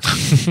out there.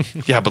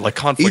 Yeah, but like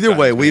conflict. Either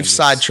way, diamonds, we've man, just-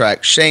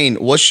 sidetracked. Shane,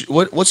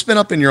 what's been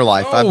up in your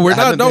life? No, we're I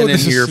haven't not- no, been in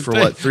this here is for the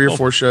what, thing. 3 or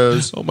 4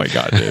 shows. Oh my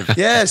God, Dave.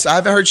 Yes, I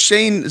haven't heard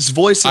Shane's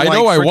voice. In I like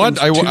know. I freaking want.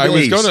 2 I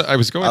was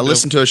days. going. I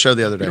listened to a show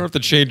the other You day. don't have to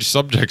change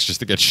subjects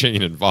just to get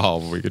Shane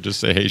involved. We could just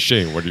say, "Hey,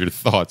 Shane, what are your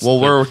thoughts?" Well,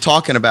 we're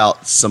talking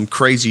about some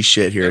crazy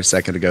shit here a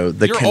second ago.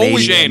 The You're Canadian.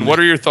 always- Shane, what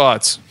are your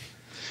thoughts?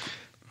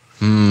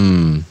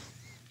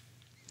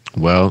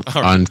 Well,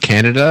 on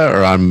Canada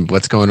or on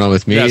what's going on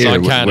with me? Yes,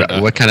 on or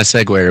Canada. what kind of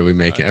segue are we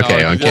making?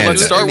 Okay, on Well, Canada.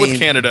 let's start I with mean,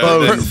 Canada.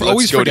 both. and then For let's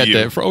always go to forget you.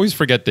 Dave. For always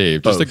forget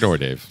Dave. Just Both. ignore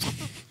Dave.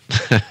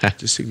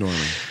 Just ignore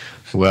me.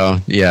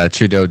 Well, yeah,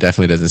 Trudeau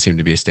definitely doesn't seem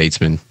to be a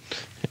statesman.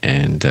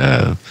 And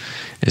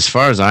as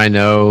far as I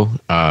know,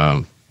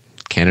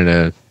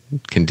 Canada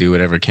can do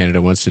whatever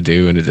Canada wants to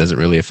do, and it doesn't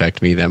really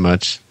affect me that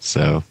much.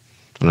 So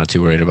I'm not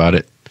too worried about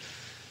it.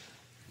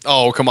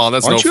 Oh, come on,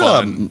 that's Aren't no you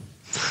fun.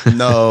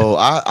 No,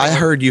 I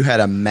heard you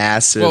had a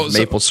massive Well, so-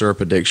 maple syrup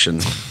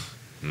addiction.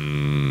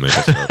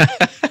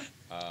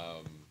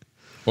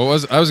 What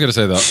was I was going to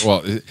say that?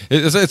 Well,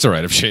 it's all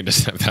right if Shane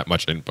doesn't have that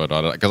much input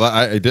on it, because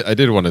I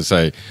did want to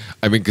say,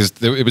 I mean, because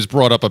it was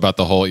brought up about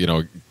the whole,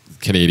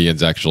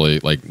 Canadians actually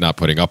like not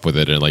putting up with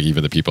it, and like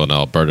even the people in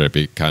Alberta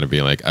kind of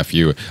being like "F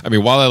you." I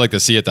mean, while I like to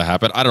see it to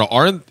happen, I don't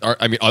know.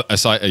 I mean,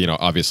 aside,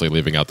 obviously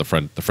leaving out the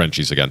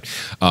Frenchies again,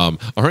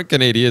 aren't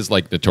Canadians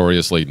like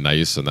notoriously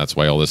nice, and that's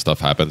why all this stuff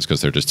happens,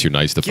 because they're just too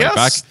nice to fight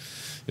back? Yes.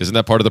 Isn't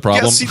that part of the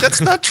problem? Yeah, see, that's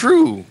not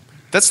true.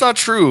 That's not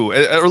true. Or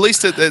at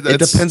least It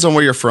depends on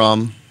where you're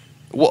from.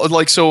 Well,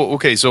 like so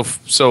case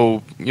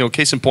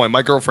in point,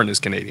 my girlfriend is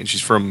Canadian.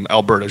 She's from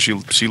Alberta. She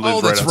lives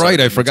Oh, that's outside right. I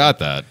Edmonton. forgot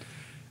that.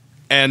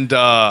 And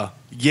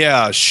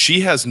yeah,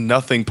 she has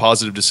nothing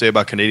positive to say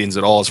about Canadians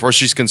at all. As far as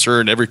she's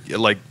concerned,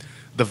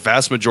 the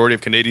vast majority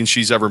of Canadians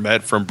she's ever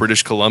met, from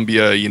British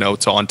Columbia,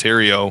 to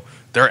Ontario,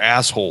 they're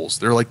assholes.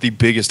 They're like the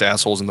biggest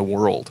assholes in the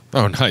world.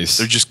 Oh, nice.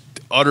 They're just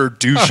utter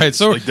douches. All right,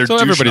 so, like, they're so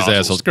douche everybody's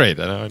nozzles. assholes. Great.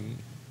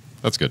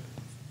 That's good.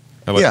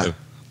 I like Yeah. it.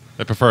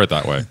 I prefer it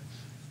that way.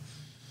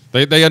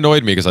 They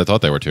annoyed me because I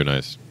thought they were too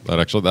nice. That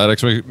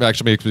actually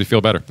makes me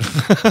feel better.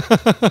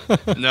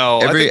 No,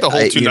 I think the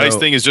whole too nice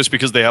thing is just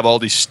because they have all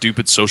these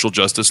stupid social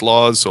justice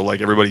laws. So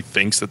like everybody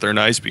thinks that they're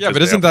nice because Yeah,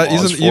 but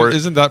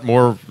isn't that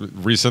more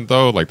recent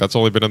though? Like that's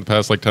only been in the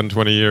past like 10,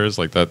 20 years.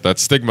 Like that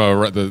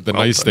stigma, the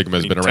nice stigma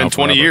has been around 10,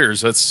 20 forever.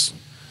 years. That's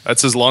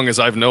as long as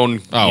I've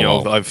known.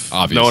 I've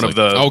obviously. known of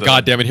the.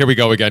 God damn it! Here we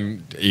go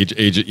again.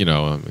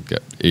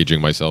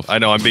 Aging myself. I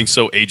know I'm being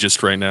so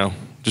ageist right now.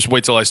 Just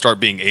wait till I start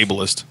being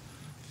ableist.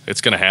 It's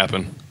gonna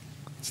happen.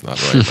 It's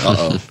not right.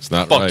 Uh-oh. It's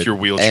not Fuck right. your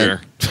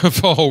wheelchair.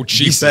 Oh You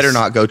Jesus! better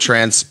not go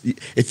trans.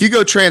 If you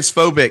go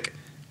transphobic,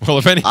 Well,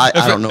 if any, I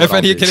don't know if what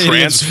any I'll do.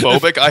 Canadians,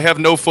 Transphobic? I have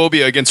no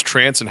phobia against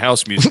trance and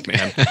house music,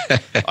 man.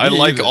 I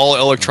like all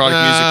electronic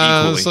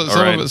music equally.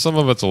 all right? some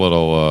of it's a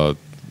little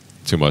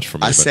too much for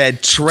me. I but- said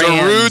It's a rude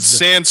trans.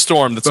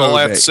 sandstorm. That's all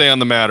I have to Phobic. say on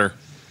the matter.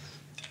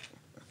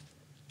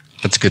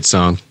 That's a good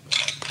song.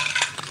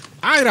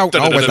 I don't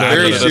know what that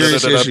very is.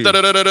 serious issue.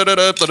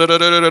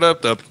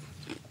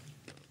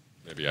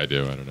 Maybe I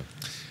do. I don't know.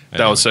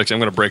 That was sexy. I'm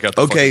going to break out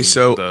the, Okay,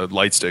 so- the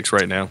light sticks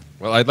right now.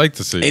 Well, I'd like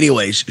to see.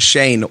 Anyways,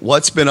 Shane,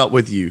 what's been up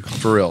with you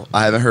for real?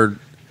 I haven't heard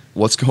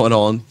what's going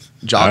on.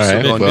 Job's All right,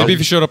 still going well- Maybe good? if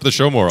you showed up at the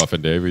show more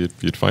often, Dave,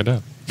 you'd find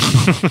out.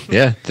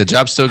 Yeah, the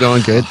job's still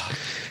going good.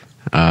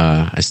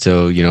 I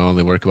still,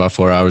 only work about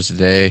 4 hours a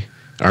day.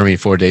 I mean,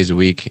 4 days a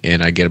week,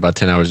 and I get about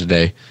 10 hours a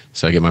day.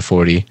 So I get my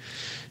 40,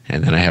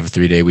 and then I have a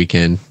 3-day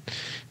weekend.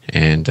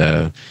 And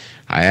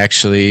I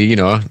actually,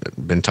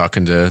 been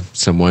talking to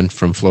someone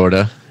from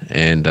Florida,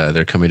 and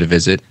they're coming to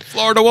visit.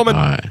 Florida woman.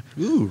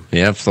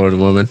 Yeah, Florida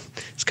woman.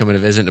 It's coming to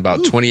visit in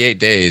about 28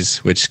 days,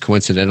 which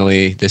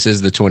coincidentally, this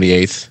is the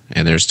 28th,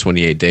 and there's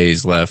 28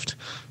 days left.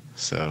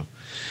 So,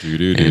 so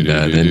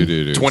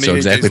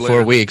exactly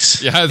 4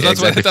 weeks. Yeah,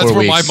 that's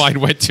where my mind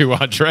went to,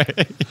 Andre.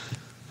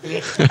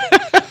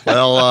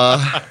 Well,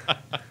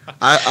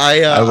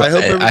 I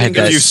hope everything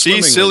goes. If you see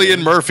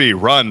Cillian Murphy,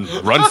 run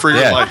for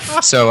your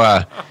life.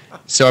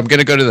 So I'm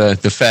gonna go to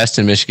the fest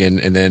in Michigan,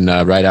 and then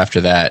right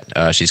after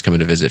that, she's coming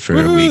to visit for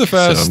a week. So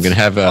I'm gonna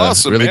have a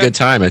really good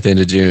time at the end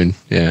of June.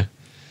 Yeah.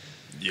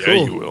 Yeah,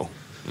 cool. You will.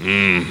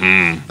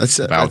 Mm-hmm. That's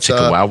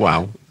wow,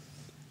 wow.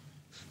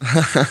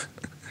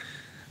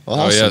 Well,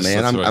 awesome,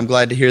 man. I'm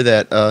glad to hear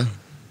that.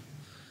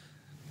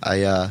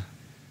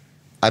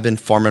 I've been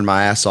farming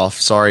my ass off.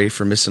 Sorry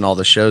for missing all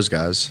the shows,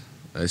 guys.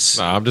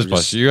 I'm just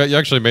busting. You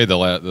actually made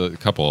the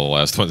couple of the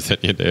last ones,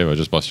 didn't you, Dave? I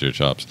just busted your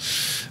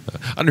chops.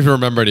 I don't even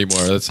remember anymore.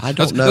 I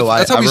don't know.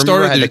 That's how we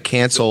started. I had to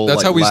cancel.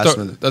 That's how we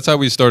started. That's how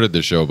we started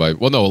the show.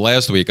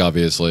 Last week,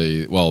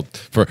 obviously. Well,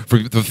 for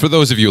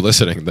those of you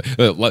listening,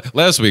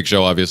 last week's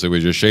show obviously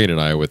was just Shane and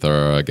I with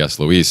our guest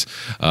Luis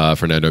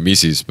Fernando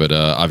Mises. But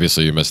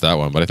obviously you missed that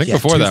one. But I think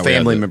before that,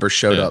 family members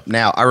showed up.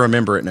 Now I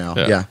remember it now.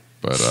 Yeah.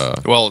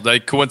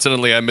 But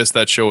coincidentally, I missed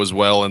that show as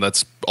well, and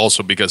that's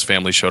also because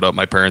family showed up.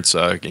 My parents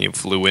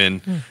flew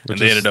in, and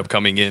they ended up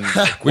coming in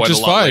quite a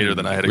lot later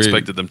than I had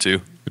expected them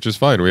to. Which is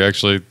fine. We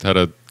actually had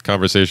a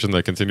conversation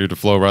that continued to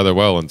flow rather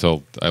well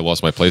until I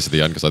lost my place at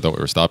the end because I thought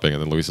we were stopping,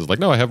 and then Luis is like,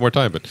 "No, I have more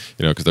time," but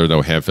because there are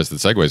no ham-fisted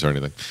segues or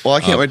anything. Well,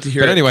 I can't wait to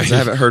hear it. Anyway, I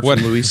haven't heard from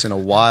Luis in a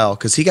while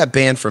because he got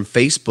banned from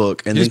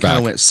Facebook and then kind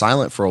of went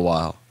silent for a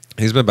while.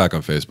 He's been back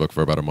on Facebook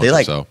for about a month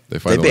or so. They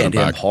banned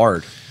him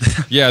hard.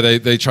 Yeah,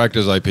 they tracked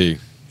his IP.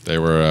 They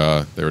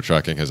were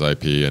tracking his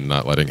IP and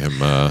not letting him.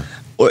 Well,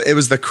 it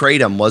was the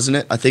Kratom, wasn't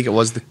it? I think it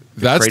was the.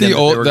 That's Kratom the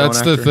old.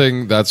 That's the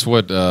thing. That's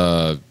what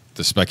the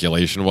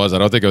speculation was. I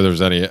don't think there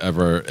was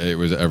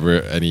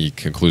any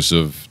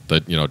conclusive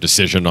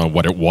decision on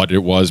what it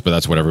was, but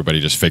that's what everybody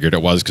just figured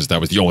it was because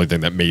that was the only thing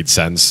that made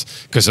sense.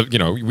 Because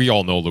we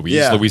all know Luis.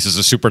 Yeah. Luis is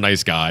a super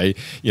nice guy.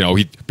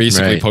 He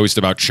basically posts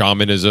about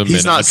shamanism.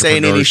 He's not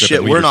saying any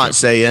shit we're not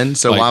saying.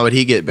 So why would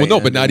he get banned? Well,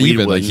 no, but not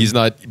even like he's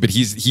not. But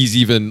he's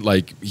even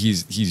like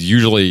he's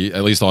usually,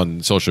 at least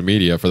on social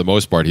media for the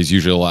most part, he's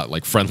usually a lot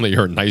like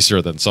friendlier and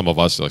nicer than some of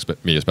us,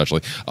 me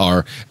especially,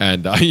 are.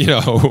 And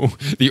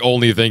the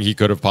only thing he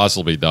could have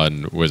possibly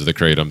done was the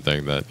Kratom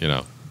thing that.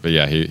 But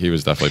yeah, he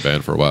was definitely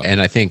banned for a while. And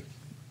I think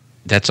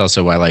that's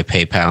also why like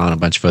PayPal and a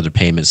bunch of other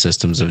payment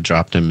systems have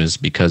dropped him is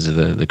because of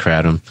the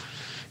Kratom.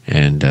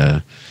 And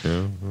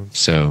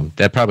so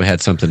that probably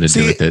had something to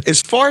do with it.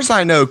 As far as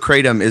I know,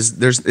 Kratom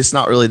it's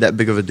not really that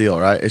big of a deal,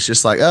 right? It's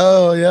just like,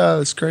 oh yeah,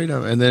 it's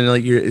Kratom. And then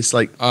like it's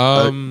like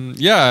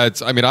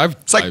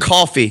it's like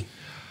coffee.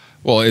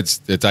 Well, it's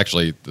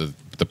actually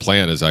the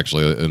plant is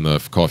actually in the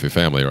coffee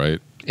family,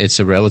 right? It's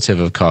a relative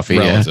of coffee.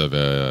 But no,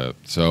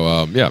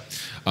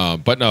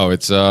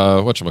 it's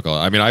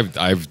whatchamacallit. I mean,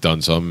 I've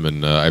done some,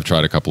 and I've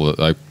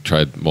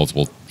tried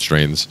multiple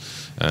strains,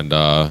 and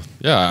I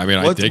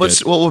dig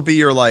it. What would be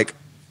your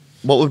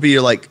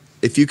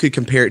if you could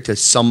compare it to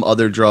some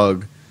other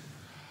drug?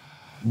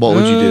 What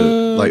would you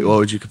do? Like, what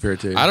would you compare it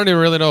to? I don't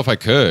even really know if I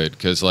could,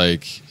 because I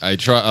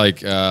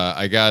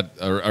got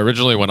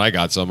originally when I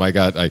got some, I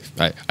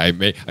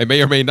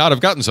may or may not have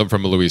gotten some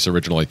from Luis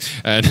originally,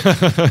 and I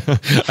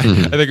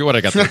think what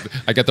I got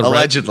the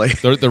allegedly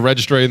the red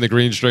strain, the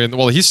green strain.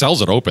 Well, he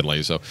sells it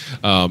openly, so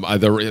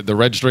the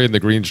red strain, the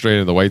green strain,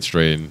 and the white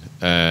strain,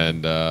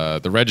 and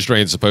the red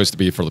strain is supposed to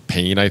be for the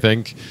pain, I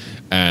think,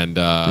 and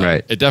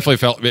it definitely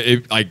felt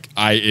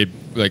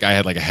I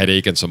had like a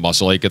headache and some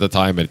muscle ache at the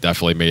time, and it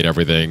definitely made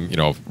everything,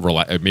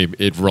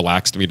 it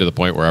relaxed me to the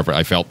point where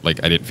I felt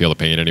like I didn't feel the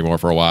pain anymore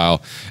for a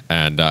while,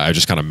 and I was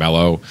just kind of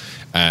mellow.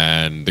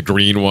 And the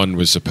green one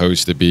was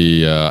supposed to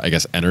be, I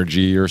guess,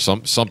 energy or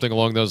something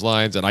along those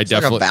lines. And I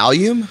definitely like a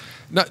Valium.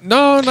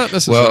 No, not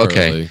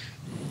necessarily.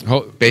 Well,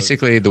 okay.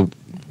 Basically, the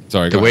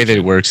way that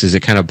it works is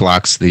it kind of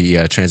blocks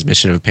the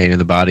transmission of pain in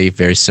the body,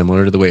 very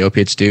similar to the way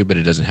opiates do, but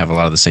it doesn't have a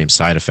lot of the same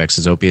side effects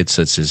as opiates,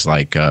 such as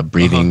like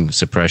breathing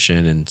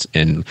suppression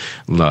and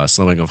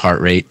slowing of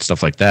heart rate,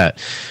 stuff like that.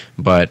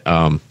 But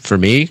for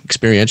me,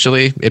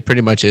 experientially, it pretty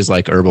much is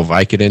like herbal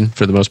Vicodin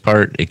for the most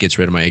part. It gets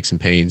rid of my aches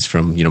and pains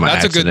from my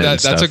accident and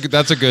stuff.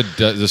 That's a good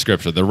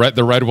description. The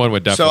red one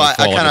would definitely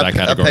fall into that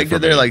category. So I pegged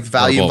it there like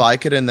Valium,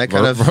 Vicodin, that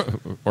kind of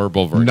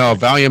herbal version. No,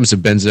 Valium's a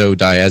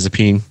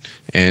benzodiazepine,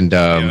 and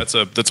that's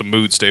a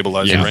mood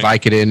stabilizer. Yeah,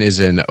 right? Vicodin is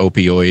an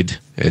opioid.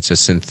 It's a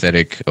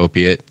synthetic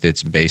opiate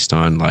that's based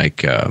on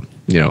like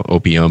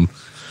opium.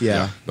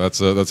 Yeah,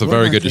 that's a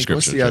very good description.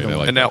 What's the other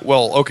one? And now,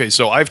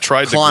 so I've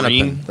tried Klonopin. The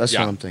green. That's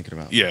what I'm thinking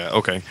about. Yeah,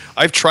 okay.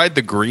 I've tried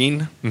the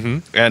green,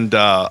 and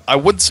I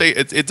would say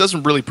it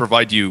doesn't really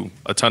provide you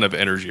a ton of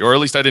energy, or at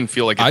least I didn't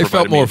feel like it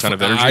provided me a ton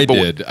of energy. I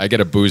did. I get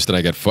a boost, and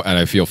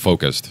I feel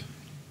focused.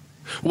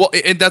 Well,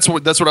 and that's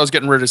what I was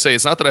getting ready to say.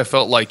 It's not that I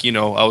felt like,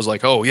 I was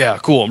like, oh yeah,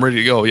 cool, I'm ready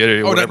to go.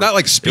 Yeah, Oh, not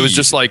like speed. It was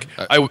just like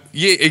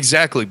yeah,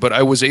 exactly. But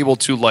I was able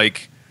to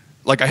like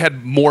I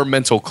had more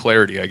mental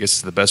clarity, I guess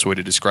is the best way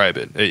to describe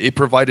it. It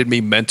provided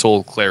me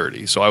mental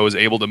clarity. So I was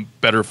able to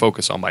better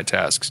focus on my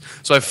tasks.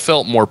 So I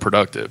felt more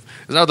productive.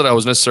 It's not that I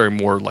was necessarily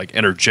more like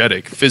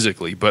energetic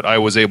physically, but I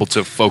was able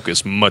to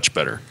focus much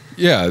better.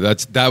 Yeah,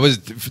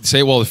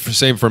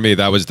 same for me.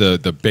 That was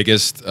the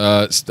biggest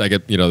I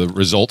get the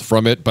result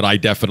from it. But I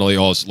definitely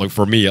also, like,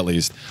 for me at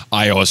least,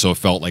 I also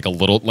felt like a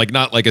little, like,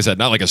 not like I said,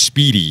 not like a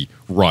speedy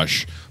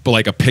rush, but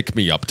like a pick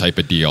me up type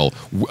of deal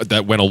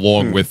that went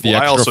along with the I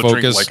extra also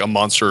focus. drink like a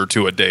Monster or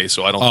two a day,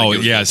 so I don't. Oh think it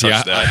was yeah,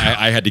 touch that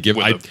I had to give.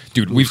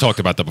 Dude, we've talked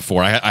about that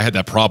before. I had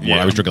that problem where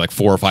I was drinking like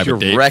 4 or 5 You're a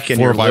day, wrecking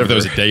 4 or your 5 of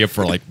those a liver. day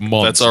for like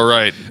months. That's all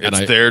right.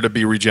 It's there to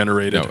be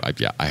regenerated. No,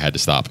 I had to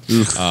stop.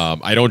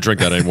 I don't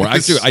drink that anymore. I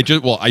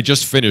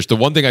just finished the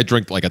one thing I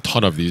drink like a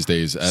ton of these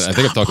days. And I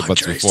think I've talked about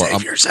this before.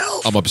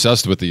 I'm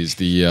obsessed with these.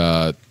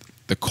 The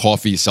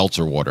coffee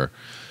seltzer water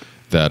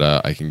that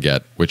I can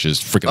get, which is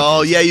freaking.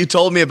 Oh yeah, you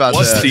told me about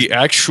What's that. the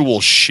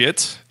actual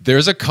shit?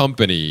 There's a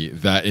company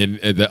that in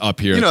up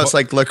here. It's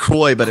like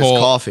LaCroix, but it's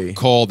coffee.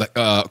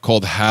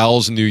 Called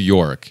Hal's New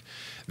York.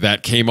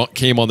 That came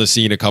on the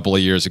scene a couple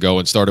of years ago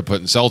and started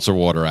putting seltzer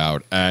water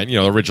out. And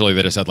originally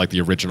they just had like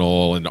the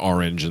original and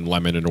orange and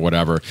lemon and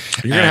whatever.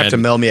 You're gonna have to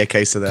mail me a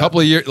case of that. A couple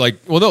of years,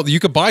 no, you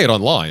could buy it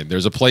online.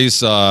 There's a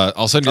place.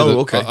 I'll send you.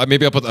 Okay.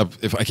 Maybe I'll put.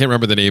 If I can't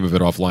remember the name of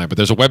it offline, but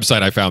there's a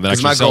website I found that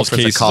actually my sells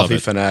girlfriend's a cases coffee of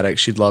it. fanatic.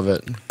 She'd love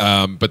it.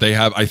 But they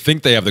have. I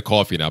think they have the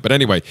coffee now. But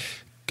anyway.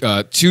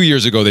 2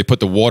 years ago, they put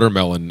the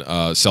watermelon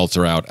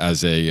seltzer out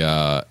as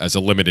a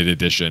limited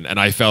edition, and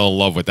I fell in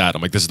love with that.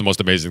 I'm like, this is the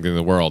most amazing thing in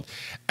the world.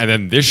 And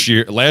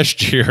then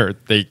last year,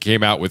 they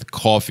came out with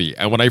coffee.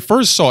 And when I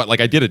first saw it, like,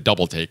 I did a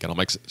double take, and I'm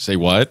like, say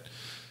what?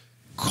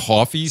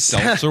 Coffee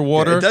seltzer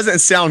water? It doesn't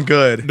sound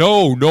good.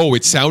 No,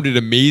 it sounded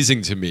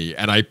amazing to me,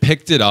 and I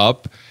picked it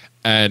up.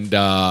 And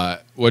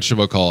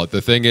whatchamacallit,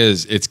 the thing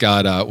is, it's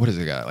got what has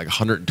it got? Like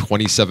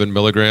 127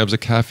 milligrams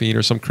of caffeine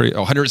or some crazy.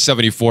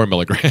 174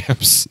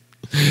 milligrams.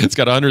 It's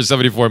got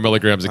 174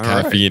 milligrams of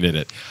caffeine in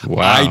it.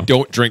 Wow. I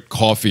don't drink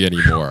coffee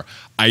anymore.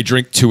 I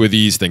drink 2 of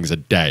these things a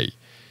day,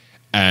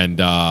 and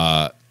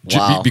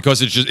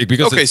because it's just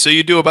because Okay, it's so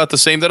you do about the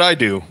same that I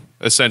do,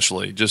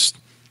 essentially, just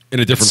in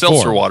a different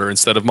seltzer form. water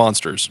instead of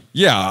Monsters.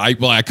 Yeah,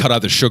 I cut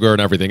out the sugar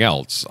and everything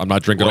else. I'm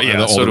not drinking Well,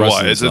 yeah, all so the do rest I.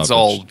 of the It's stuff.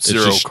 all It's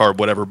zero just- carb,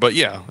 whatever. But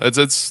yeah,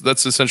 that's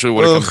essentially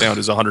what it comes down to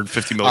is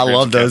 150 I milligrams.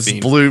 love of those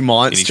caffeine blue in each of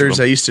monsters.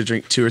 them. I used to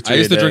drink 2 or 3 I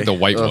used a to drink day. the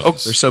white Ugh,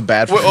 ones. They're so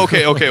bad for Well,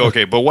 me.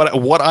 okay. But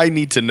what I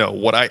need to know,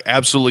 what I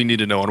absolutely need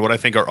to know, and what I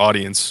think our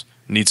audience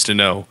needs to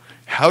know,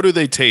 how do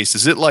they taste?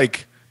 Is it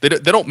like they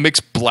don't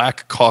mix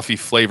black coffee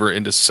flavor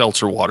into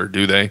seltzer water,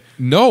 do they?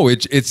 No,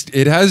 it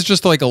has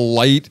just like a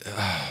light,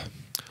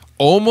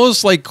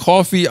 almost like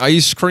coffee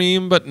ice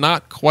cream, but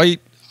not quite.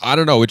 I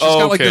don't know. It's just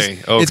got like this.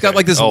 It's got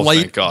like this Oh,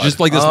 light, thank God. just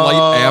like this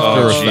light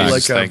after geez. effect.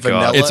 Like a Thank God.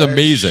 vanilla. It's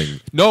amazing.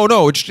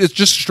 No, it's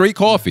just straight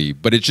coffee,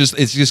 but it's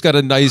just got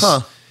a nice.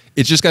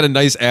 It's just got a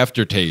nice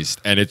aftertaste,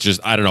 and it's just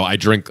I don't know. I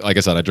drink, like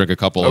I said, I drink a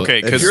couple. Okay,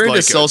 If because you're into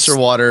like, seltzer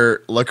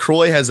water,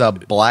 LaCroix has a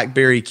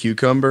blackberry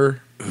cucumber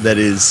that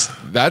is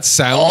That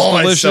sounds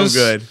it's delicious. so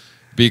good.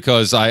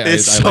 Because I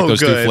It's like so those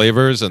 2 good.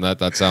 flavors, and that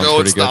sounds no,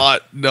 pretty it's good.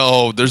 not.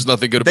 No, there's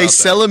nothing good about They that.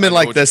 sell them in I know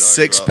like what the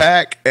you're talking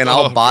 6-pack, and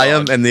Oh, I'll buy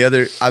God. them.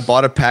 And I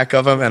bought a pack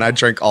of them, and I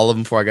drank all of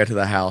them before I got to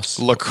the house.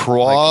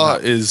 LaCroix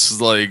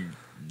is like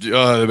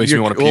that makes me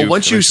want to puke. Well,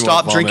 once It you makes me wanna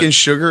stop drinking vomit.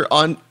 sugar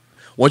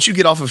once you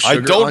get off of I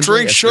sugar, don't Andre,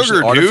 drink especially sugar,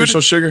 dude.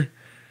 artificial sugar,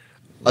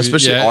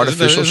 especially Yeah,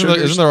 artificial isn't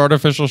there sugar.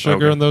 artificial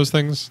sugar Okay. in those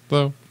things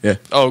though? Yeah.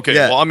 Oh, okay.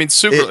 Yeah. Well, I mean,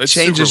 It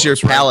changes your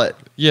palate.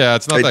 Yeah,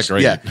 it's not that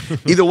great. Yeah.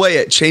 Either way,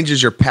 it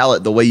changes your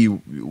palate, the way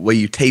you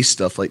taste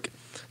stuff. Like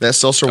that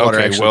seltzer water.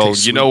 Okay, actually well,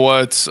 tastes you sweet. know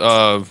what?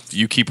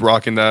 You keep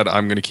rocking that.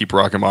 I'm going to keep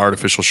rocking my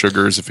artificial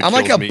sugars. If it I'm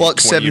like kills a me buck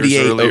 20 years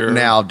 78 earlier.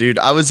 now, dude.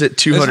 I was at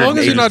As long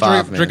as you're 285.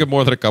 not man. drinking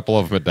more than a couple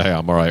of them a day,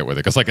 I'm all right with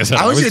it. Because, like I said,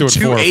 I was doing at 4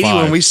 or 280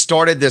 5. when we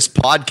started this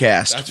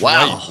podcast. That's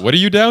wow. right. What are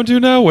you down to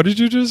now? What did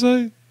you just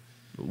say?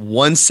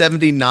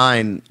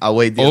 179. I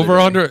weighed the Over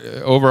other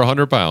day.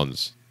 100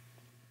 pounds.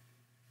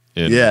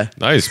 Yeah.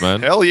 Nice,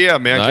 man. Hell yeah,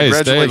 man! Nice,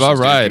 Congratulations, Dave. All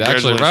dude. right. Actually,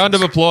 Congratulations. round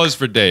of applause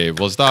for Dave.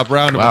 We'll stop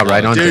round of Wow, applause.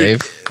 right on, Dude.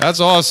 Dave. That's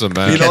awesome,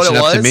 man. You know what Catching it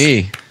up to was?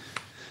 me.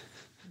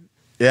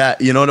 Yeah,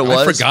 you know what it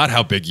I was? forgot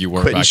how big you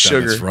were Quitting back then.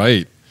 sugar. That's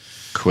right.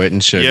 Quitting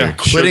sugar. Yeah,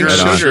 Quitting sugar,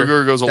 sugar.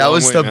 sugar goes a that long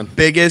was way, the man.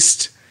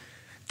 biggest.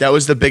 That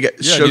was the biggest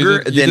Yeah, sugar.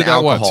 you did then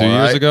that, what, alcohol. 2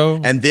 years right? ago?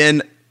 And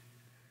then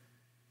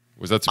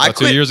Was that I about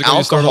 2 quit years ago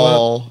you started all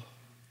alcohol. that?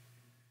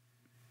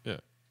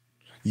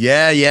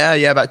 Yeah. Yeah.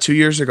 About 2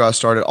 years ago, I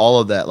started all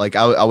of that. Like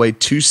I weighed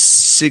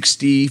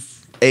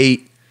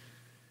 268.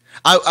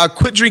 I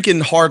quit drinking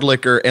hard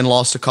liquor and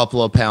lost a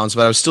couple of pounds,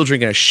 but I was still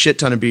drinking a shit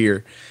ton of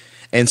beer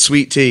and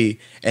sweet tea.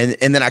 And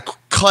then I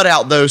cut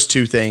out those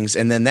 2 things.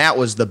 And then that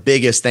was the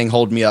biggest thing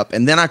holding me up.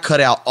 And then I cut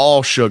out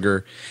all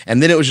sugar.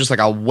 And then it was just like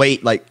a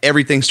weight, like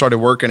everything started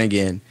working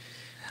again.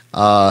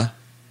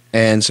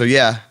 And so,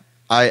 yeah,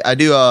 I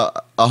do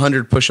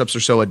 100 push-ups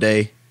or so a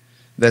day.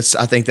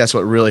 I think that's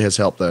what really has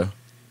helped though.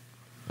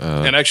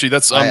 And actually,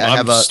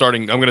 I'm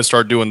going to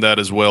start doing that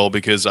as well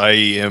because I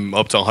am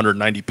up to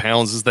 190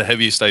 pounds. This is the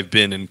heaviest I've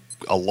been in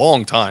a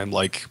long time,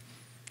 like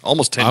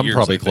almost 10 years.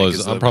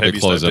 I'm probably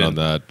closing on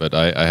that, but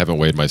I haven't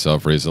weighed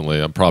myself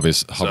recently. I'm probably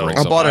hovering.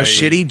 I bought a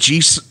shitty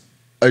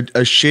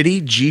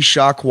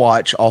G-Shock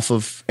watch off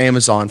of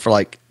Amazon for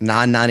like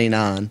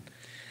 $9.99,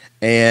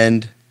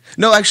 and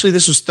no, actually,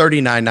 this was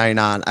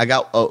 $39.99. I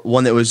got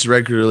one that was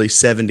regularly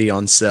 $70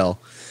 on sale.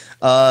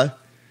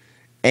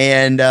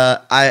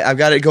 I've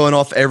got it going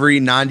off every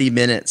 90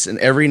 minutes. And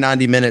every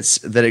 90 minutes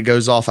that it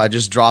goes off, I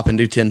just drop and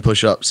do 10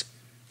 push-ups.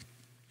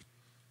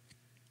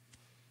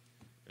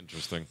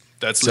 Interesting.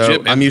 That's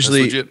legit, man. I'm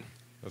usually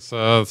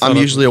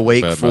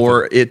awake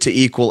for it to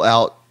equal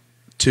out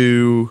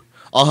to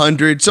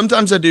 100.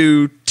 Sometimes I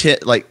do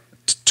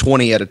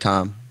 20 at a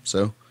time.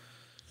 So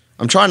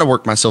I'm trying to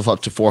work myself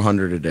up to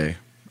 400 a day.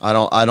 I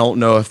don't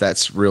know if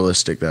that's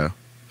realistic though.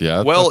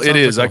 Yeah. Well, it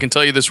is. I can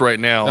tell you this right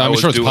now. I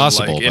was doing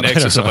possible, like in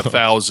excess of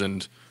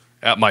 1,000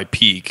 at my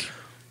peak.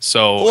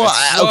 So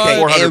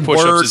 400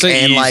 push-ups is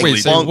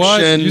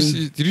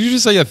easily. Did you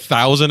just say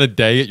 1,000 a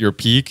day at your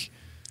peak?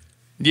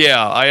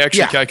 Yeah, I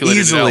actually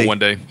calculated it out one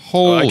day.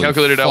 I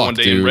calculated it out one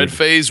day. Dude. In red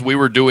phase, we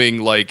were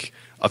doing like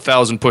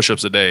 1,000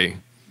 push-ups a day.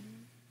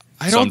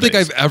 I don't think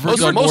I've ever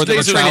done more than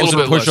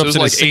 1,000 push-ups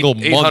in a single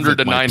month. 800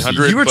 to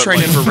 900. You were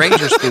training for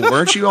Ranger School,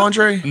 weren't you,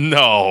 Andre?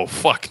 No,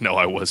 fuck no,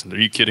 I wasn't. Are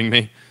you kidding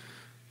me?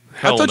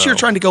 I thought you were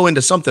trying to go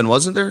into something,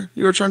 wasn't there?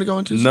 You were trying to go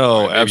into something?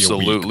 No,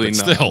 absolutely not.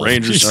 Still,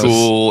 Ranger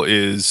School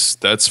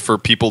that's for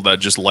people that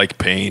just like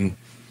pain.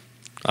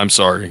 I'm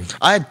sorry.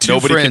 I had two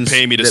Nobody friends can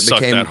pay me to suck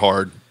that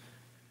hard.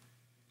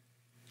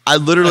 I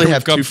literally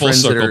have two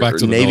friends that are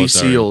Navy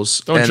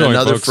SEALs and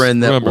another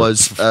friend that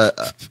was a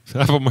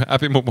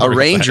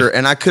Ranger,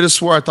 and I could have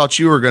swore I thought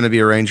you were going to be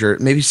a Ranger.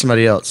 Maybe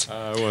somebody else.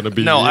 I want to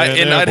be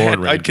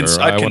I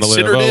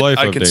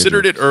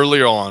considered it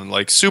earlier on,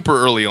 like super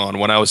early on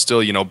when I was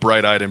still,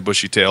 bright-eyed and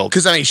bushy-tailed.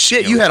 Because, I mean,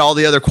 shit, you had all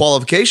the other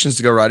qualifications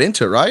to go right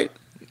into it, right?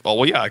 Oh,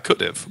 well, yeah, I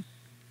could have.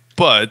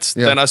 But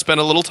then I spent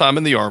a little time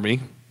in the Army,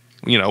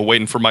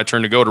 waiting for my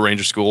turn to go to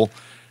Ranger School.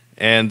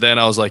 And then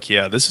I was like,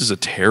 yeah, this is a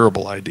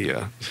terrible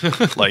idea.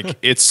 Like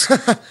it's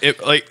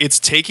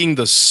taking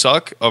the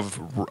suck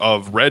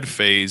of red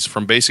phase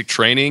from basic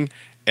training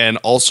and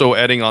also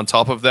adding on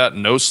top of that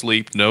no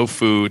sleep, no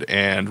food,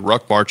 and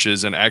ruck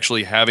marches, and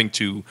actually having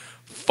to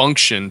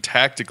function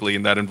tactically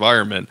in that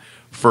environment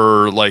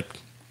for like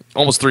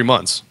almost 3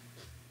 months.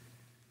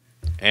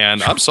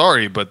 And I'm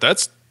sorry, but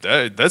that's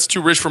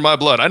too rich for my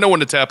blood. I know when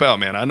to tap out,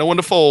 man. I know when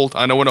to fold.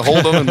 I know when to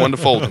hold them and when to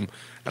fold them.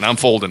 And I'm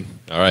folding.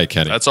 All right,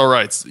 Kenny. That's all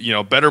right.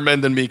 Better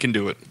men than me can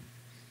do it.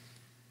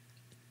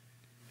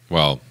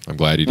 Well, I'm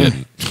glad you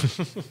didn't.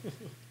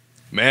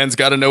 Man's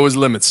got to know his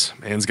limits.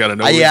 Man's got to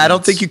know his limits. I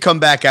don't think you come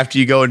back after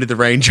you go into the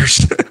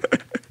Rangers.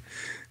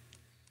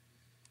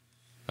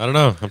 I don't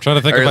know. I'm trying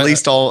to think. Or at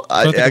least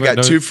I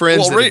got two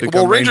friends that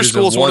become Ranger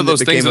School is one of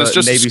those things that's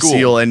just Navy a school.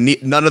 SEAL,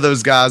 and none of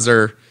those guys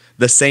are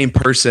the same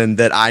person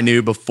that I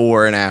knew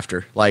before and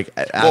after. Like,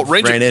 I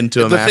ran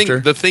into him after.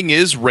 The thing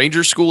is,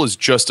 Ranger School is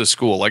just a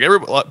school. Like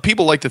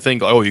people like to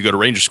think, oh, you go to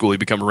Ranger School, you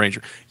become a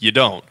Ranger. You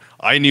don't.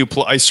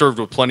 I served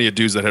with plenty of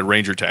dudes that had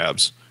Ranger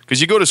tabs.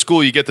 Because you go to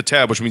school, you get the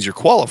tab, which means you're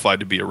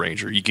qualified to be a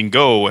Ranger. You can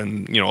go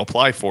and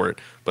apply for it,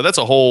 but that's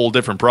a whole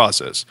different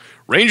process.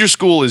 Ranger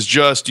School is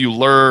just you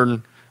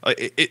learn.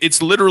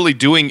 It's literally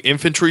doing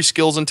infantry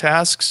skills and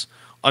tasks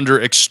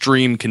under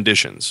extreme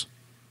conditions.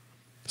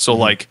 So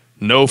like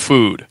no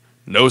food,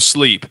 no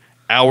sleep,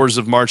 hours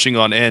of marching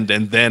on end,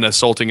 and then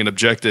assaulting an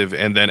objective,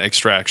 and then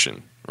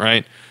extraction,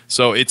 right?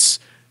 So it's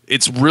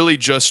really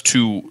just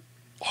to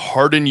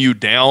harden you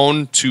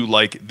down to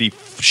like the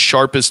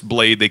sharpest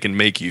blade they can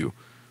make you,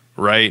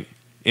 right?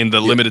 In the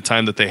limited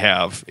time that they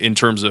have in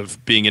terms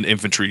of being an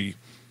infantryman.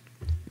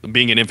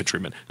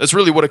 That's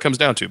really what it comes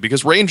down to,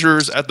 because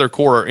Rangers at their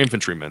core are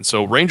infantrymen.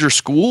 So Ranger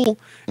School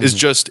is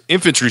just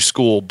infantry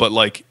school, but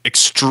like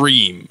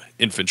extreme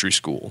infantry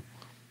school.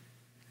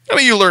 I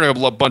mean, you learn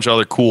a bunch of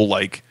other cool,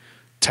 like,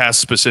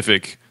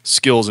 task-specific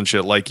skills and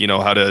shit, like,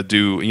 how to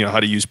do, how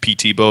to use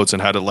PT boats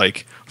and how to,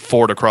 like,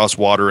 ford across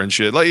water and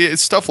shit. Like,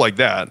 it's stuff like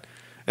that.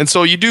 And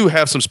so you do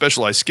have some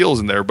specialized skills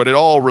in there, but it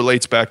all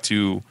relates back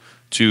to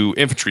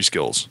infantry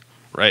skills,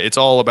 right? It's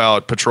all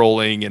about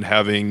patrolling and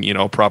having,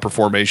 proper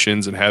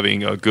formations and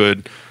having a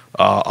good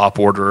op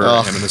order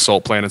and an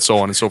assault plan and so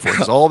on and so forth.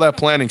 It's all that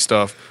planning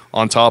stuff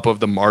on top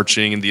of the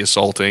marching and the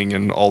assaulting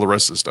and all the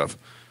rest of the stuff.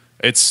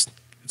 It's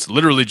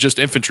literally just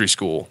infantry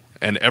school,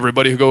 and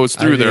everybody who goes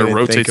through there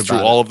rotates through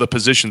all of the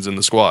positions in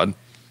the squad.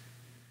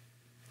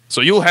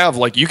 So you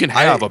can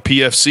have a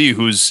PFC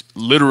who's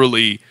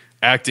literally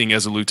acting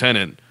as a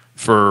lieutenant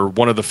for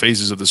one of the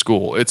phases of the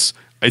school. It's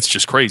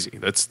just crazy.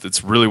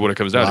 That's really what it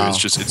comes down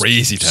to. It's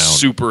crazy town.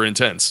 Super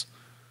intense.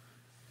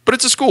 But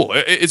it's a school.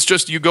 It's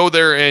just you go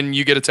there and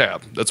you get a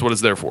tab. That's what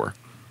it's there for.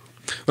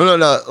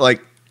 No.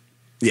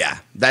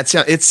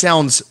 It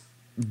sounds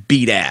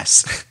beat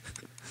ass.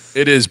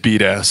 It is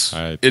beat ass.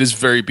 Right. It is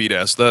very beat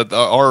ass.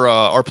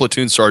 Our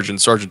platoon sergeant,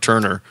 Sergeant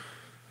Turner,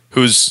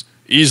 who's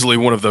easily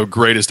one of the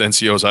greatest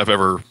NCOs I've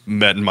ever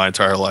met in my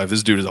entire life.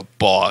 This dude is a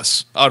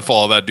boss. I'd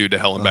follow that dude to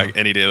hell and back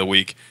any day of the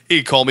week.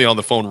 He'd call me on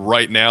the phone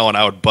right now, and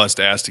I would bust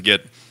ass to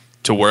get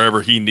to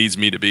wherever he needs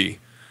me to be.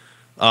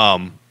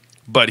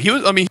 But he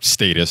was, I mean,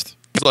 Statist.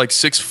 he's like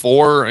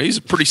 6'4". He's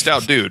a pretty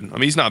stout dude. I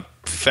mean, he's not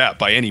fat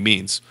by any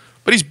means,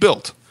 but he's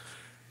built.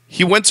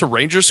 He went to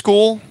Ranger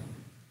school,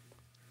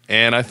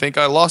 and I think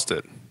I lost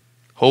it.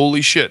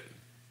 Holy shit.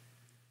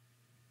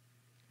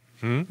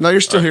 No, you're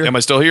still here. Am I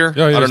still here?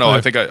 Yeah, I don't know. still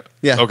I think I.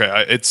 Yeah.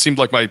 Okay. It seemed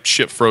like my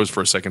shit froze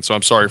for a second, so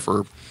I'm sorry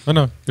for Oh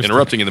no,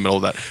 interrupting in the middle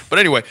of that. But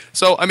anyway,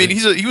 so I mean,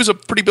 he was a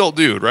pretty built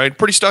dude, right?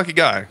 Pretty stocky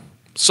guy,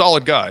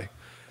 solid guy.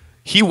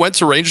 He went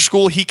to Ranger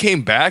school. He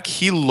came back.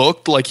 He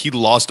looked like he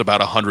lost about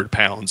 100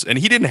 pounds, and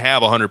he didn't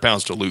have 100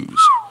 pounds to lose.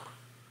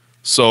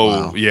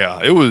 So yeah,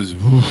 it was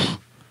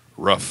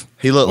rough.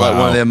 He looked like Wow.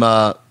 one of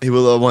them. He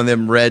looked like one of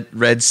them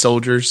red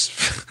soldiers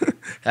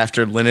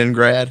after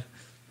Leningrad.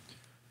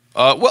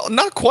 Well,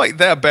 not quite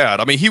that bad.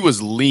 I mean, he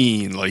was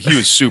lean. Like, he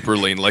was super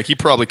lean. Like, he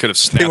probably could have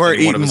snapped They weren't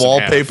any one of eating us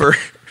in half. wallpaper.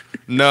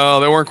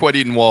 No, they weren't quite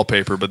eating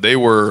wallpaper, but they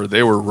were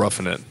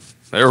roughing it.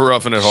 They were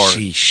roughing it hard.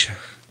 Sheesh.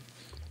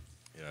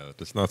 Yeah, that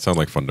does not sound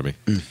like fun to me.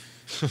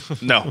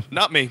 No,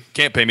 not me.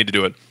 Can't pay me to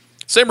do it.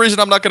 Same reason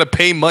I'm not going to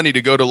pay money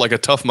to go to, like, a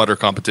Tough Mudder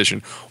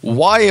competition.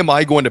 Why am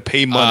I going to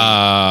pay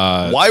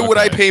money? Why would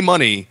I okay. pay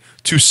money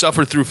to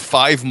suffer through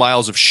 5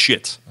 miles of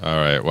shit? All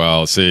right.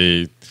 Well,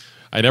 see,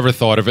 I never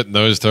thought of it in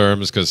those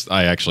terms because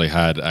I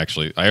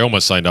I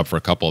almost signed up for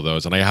a couple of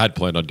those, and I had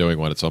planned on doing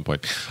one at some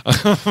point.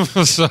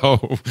 So,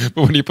 but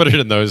when you put it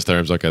in those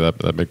terms, okay,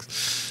 that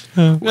makes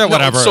yeah,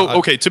 whatever. No, so,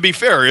 okay, to be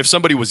fair, if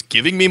somebody was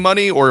giving me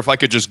money or if I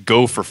could just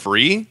go for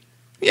free,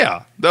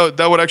 yeah,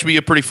 that would actually be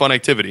a pretty fun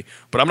activity.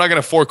 But I'm not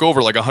going to fork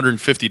over like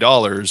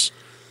 $150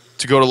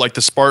 to go to like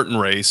the Spartan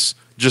race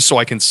just so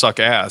I can suck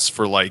ass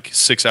for like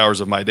 6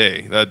 hours of my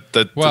day. That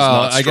does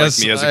not strike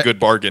me as a good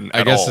bargain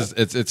at all. I guess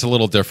it's a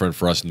little different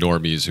for us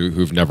normies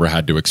who've never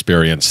had to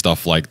experience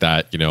stuff like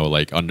that. You know,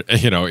 like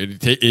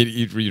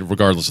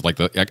regardless of like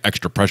the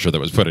extra pressure that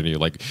was put in you.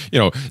 Like, you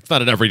know, it's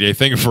not an everyday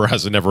thing for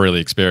us and never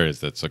really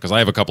experienced it. So because I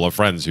have a couple of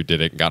friends who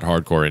did it and got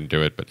hardcore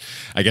into it, but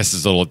I guess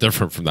it's a little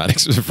different from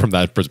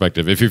that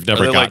perspective. If you've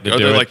never gotten to do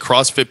it, are they like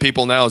CrossFit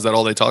people now? Is that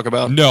all they talk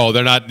about? No,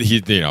 they're not.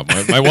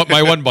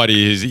 My one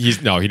buddy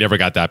he never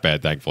got that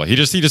bad. Thankfully, he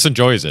just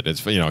enjoys it.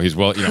 It's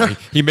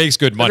he makes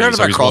good money, heard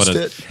so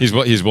about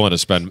he's willing to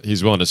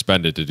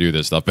spend it to do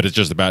this stuff. But it's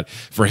just about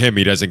for him.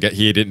 He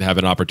didn't have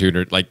an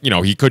opportunity. Like, you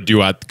know, he could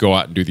go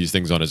out and do these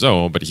things on his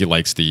own, but he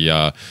likes the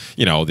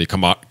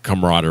the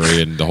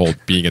camaraderie and the whole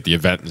being at the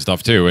event and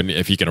stuff too. And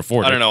if he can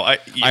afford it, I don't know.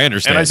 I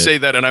understand. And I say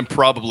that, and I'm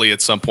probably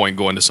at some point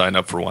going to sign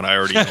up for one. I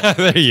already know.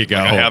 There you go.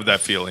 Like, I have that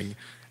feeling,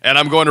 and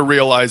I'm going to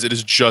realize it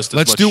is just as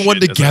Let's much do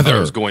one shit as I thought together. it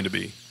was going to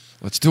be.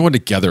 Let's do one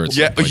together. At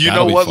some Yeah, point. you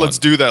That'll know be what? fun. Let's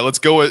do that. Let's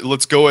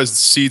go as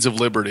Seeds of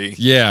Liberty.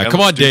 Yeah, And come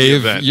let's on, do the Dave.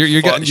 event.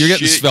 You're Fuck getting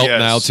shit, svelte yes.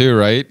 now too,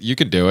 right? You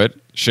can do it,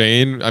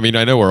 Shane. I mean,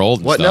 I know we're old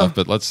and What stuff, now?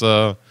 but let's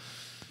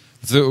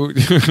do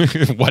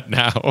what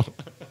now?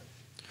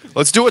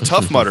 Let's do a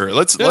Tough Mudder.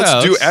 Let's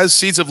do as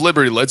Seeds of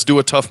Liberty. Let's do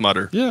a Tough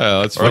Mudder. Yeah,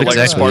 let's Or like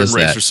exactly a Spartan is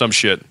race that? or some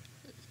shit.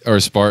 or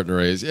Spartan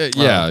race.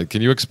 Yeah.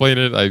 Can you explain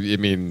it? I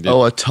mean,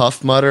 Oh, a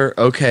Tough Mudder.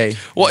 Okay.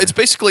 Well,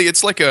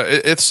 it's like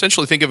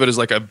essentially think of it as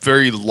like a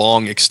very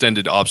long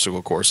extended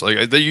obstacle course.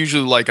 Like they're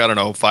usually like, I don't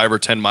know, 5 or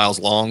 10 miles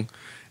long,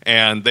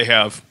 and they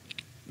have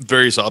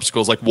various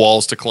obstacles like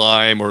walls to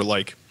climb or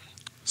like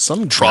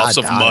Some troughs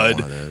of guy died on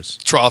mud, one of those.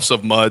 troughs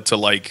of mud to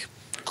like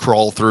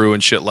crawl through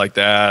and shit like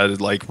that,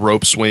 like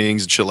rope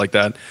swings and shit like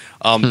that.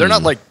 They're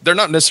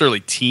not necessarily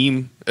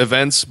team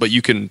events, but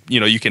you can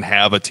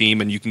have a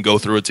team and you can go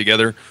through it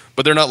together.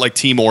 But they're not like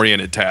team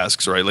oriented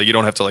tasks, right? Like you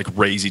don't have to like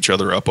raise each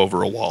other up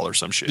over a wall or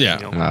some shit. Yeah.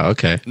 You know? Oh,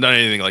 okay. Not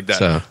anything like that.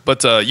 So-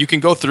 But you can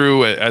go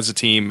through it as a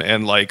team,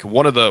 and like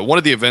one of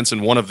the events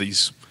in one of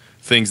these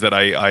things that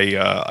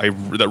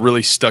that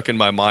really stuck in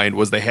my mind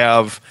was they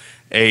have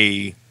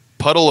a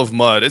puddle of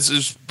mud. It's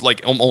just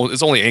like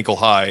it's only ankle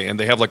high, and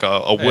they have like a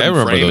wooden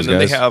remember frame, those and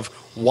then guys. they have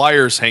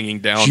wires hanging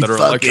down She that are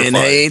fucking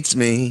electrified. hates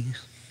me.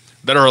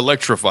 That are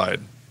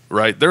electrified.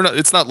 Right? They're not.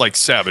 It's not like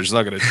savage. It's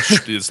not gonna.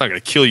 It's not gonna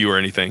kill you or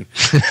anything.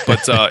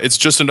 But it's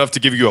just enough to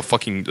give you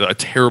a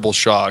terrible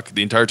shock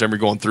the entire time you're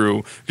going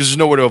through, because there's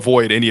no way to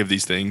avoid any of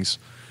these things.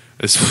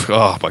 It's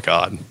oh my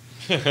god.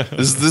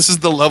 This is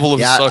the level of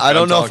Yeah, suck I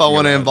don't I'm know if I talking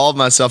want to about. involve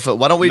myself.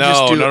 Why don't we No,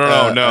 just do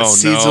no, a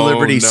Seeds of no,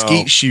 Liberty no.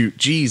 skeet shoot?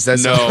 Jeez,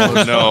 that's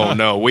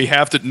No. We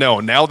have to. No,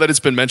 now that it's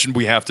been mentioned,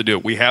 we have to do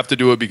it. We have to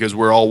do it because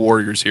we're all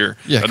warriors here.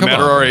 Yeah, no come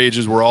matter on, our man.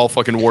 ages, we're all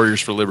fucking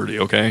warriors for liberty.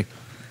 Okay.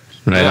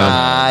 Right on.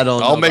 I don't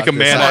know. I'll make about a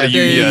man this. out of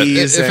you yet.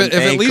 Knees if and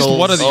at least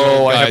one of the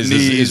Oh, I have guys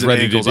knees is and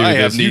ready ankles. to do I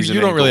have this, knees you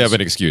and don't really ankles. have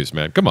an excuse,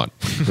 man. Come on.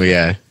 Well,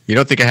 yeah. You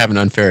don't think I have an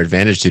unfair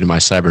advantage due to my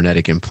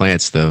cybernetic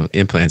implants, though,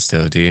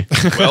 do you?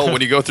 Well,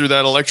 when you go through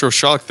that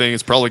electroshock thing,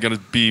 it's probably going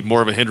to be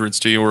more of a hindrance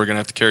to you. We're going to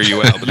have to carry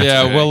you out. But that's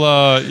Yeah, okay.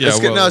 well,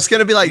 It's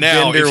gonna be like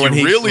Now, Bender if when you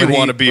he really when he-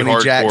 wanna be when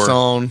he jacks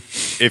hardcore- on.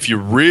 If you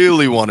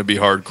really want to be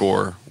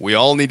hardcore, we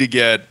all need to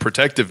get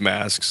protective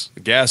masks,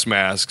 gas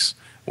masks.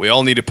 We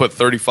all need to put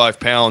 35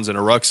 pounds in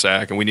a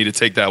rucksack, and we need to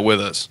take that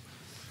with us.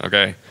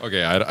 Okay.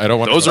 Okay. I don't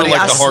want. Those are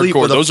like the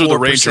hardcore. Those are the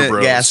Ranger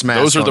bros. Gas mask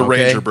Those are the on,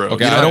 okay? Ranger bros.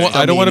 Okay. You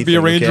I don't want to be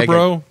a anything, Ranger, okay?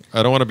 bro.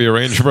 I don't want to be a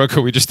Ranger, bro.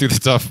 Could we just do the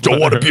stuff?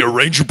 Don't want to be a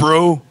Ranger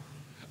bro.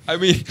 I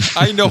mean,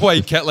 I know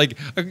I can't. Like,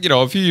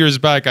 a few years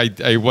back, I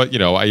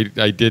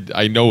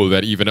know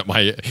that even at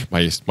my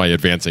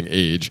advancing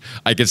age,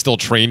 I could still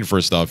train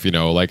for stuff.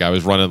 Like I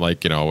was running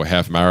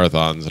half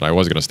marathons, and I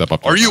was gonna step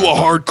up. Are you a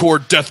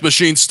hardcore death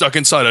machine stuck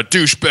inside a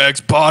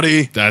douchebag's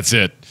body? That's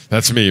it.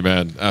 That's me,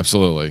 man.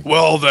 Absolutely.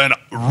 Well, then,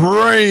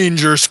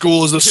 Ranger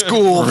School is the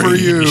school for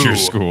you. Ranger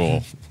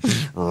School.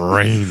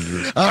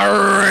 Ranger.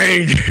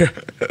 Ranger.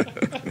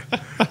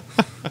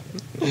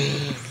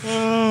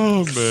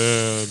 Oh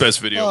man.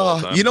 Best video of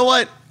all time. You know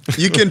what?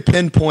 You can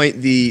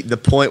pinpoint the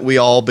point we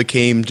all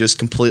became just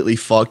completely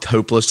fucked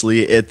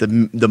hopelessly at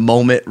the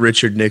moment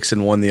Richard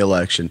Nixon won the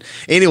election.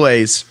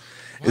 Anyways,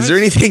 is there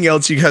anything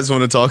else you guys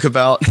want to talk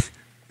about?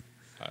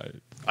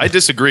 I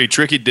disagree.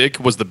 Tricky Dick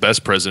was the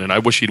best president. I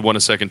wish he'd won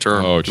a second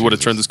term. Oh, he would have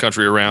Jesus. turned this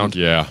country around.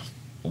 Yeah.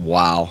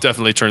 Wow.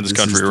 Definitely turned this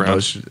country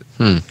around.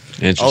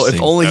 Interesting. Oh,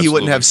 if only he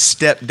wouldn't Absolutely. have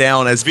stepped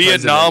down as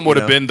Vietnam president, would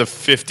have been the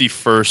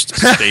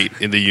 51st state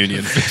in the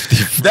union.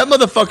 That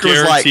motherfucker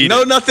was like, Guaranteed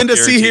no, it. nothing to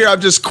see Guaranteed. here. I'm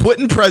just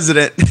quitting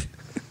president.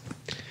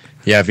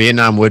 Yeah,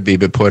 Vietnam would be,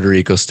 but Puerto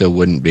Rico still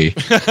wouldn't be.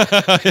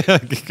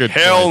 Good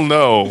Hell point.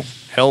 no.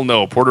 Hell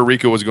no. Puerto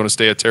Rico was going to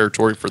stay a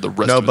territory for the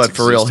rest No, of its but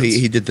for real,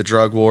 existence. he did the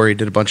drug war. He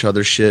did a bunch of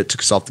other shit.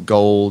 Took us off the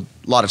gold.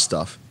 A lot of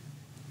stuff.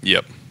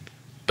 Yep.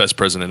 Best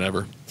president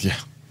ever. Yeah.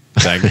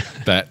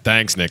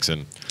 Thanks,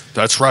 Nixon.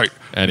 That's right.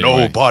 Anyway.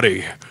 No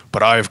body,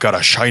 but I've got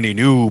a shiny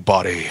new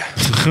body.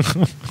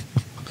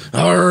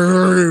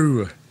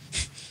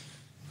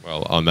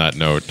 Well, on that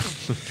note,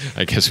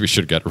 I guess we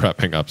should get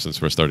wrapping up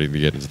since we're starting to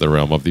get into the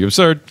realm of the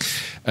absurd,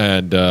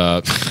 and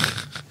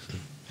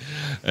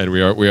and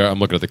we are. I'm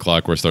looking at the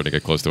clock. We're starting to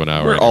get close to an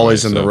hour. We're anyway,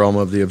 always in the so- realm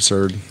of the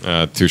absurd.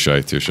 Touche.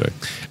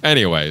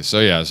 Anyway,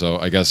 so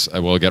I guess I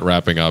will get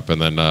wrapping up,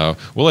 and then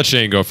we'll let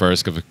Shane go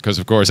first, because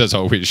of course, as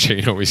always,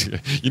 Shane always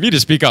you need to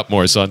speak up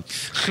more, son.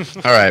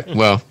 All right.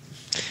 Well,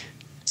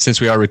 since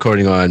we are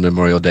recording on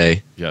Memorial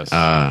Day, Yes.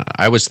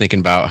 I was thinking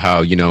about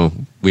how,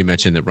 we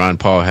mentioned that Ron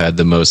Paul had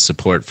the most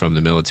support from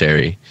the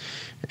military.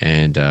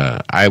 And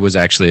I was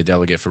actually a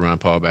delegate for Ron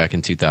Paul back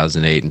in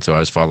 2008. And so I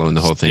was following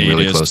the whole thing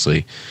really Statist.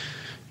 closely.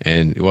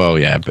 And, well,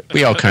 yeah, but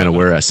we all kind of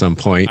were at some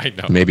point. I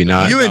know. Maybe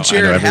not. You I and know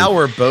Jared Howe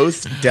are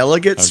both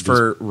delegates just-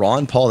 for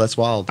Ron Paul. That's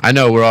wild. I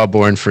know we're all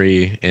born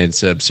free, and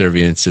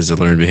subservience is a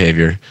learned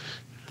behavior.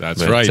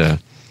 That's But, right.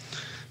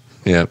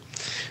 Yeah.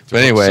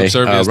 But anyway,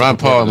 subservience to Ron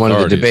Paul in one of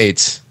the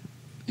authorities.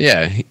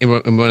 debates,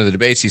 in one of the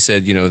debates, he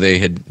said,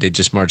 they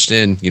just marched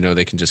in,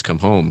 they can just come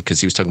home,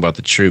 because he was talking about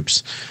the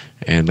troops.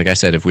 And like I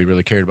said, if we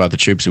really cared about the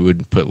troops, we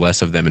would put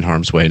less of them in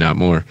harm's way, not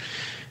more.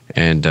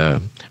 And I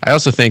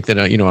also think that,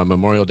 on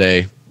Memorial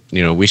Day,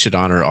 we should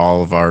honor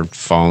all of our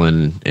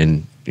fallen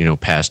and,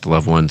 past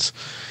loved ones.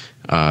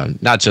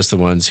 Not just the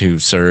ones who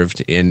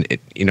served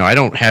I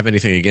don't have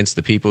anything against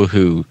the people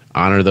who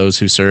honor those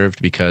who served,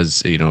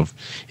 because,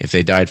 if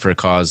they died for a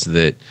cause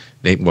that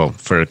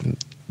for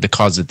the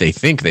cause that they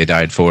think they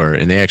died for,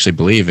 and they actually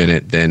believe in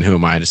it, then who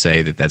am I to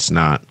say that that's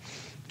not,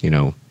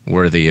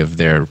 worthy of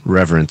their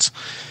reverence?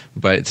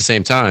 But at the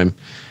same time,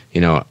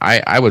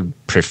 I would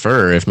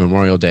prefer if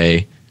Memorial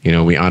Day,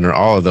 we honor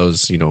all of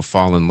those,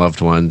 fallen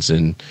loved ones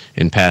and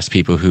past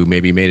people who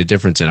maybe made a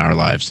difference in our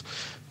lives.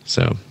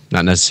 So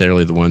not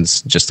necessarily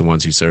just the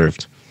ones who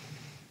served.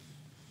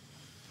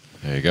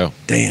 There you go.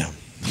 Damn.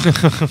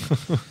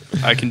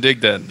 I can dig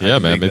that. Yeah,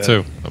 man, me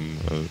too.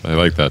 I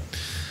like that.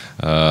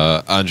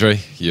 Andre,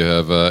 you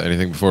have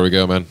anything before we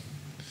go, man?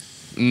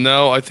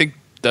 No, I think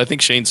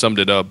Shane summed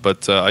it up,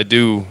 but I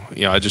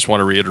just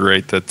want to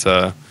reiterate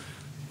that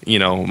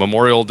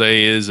Memorial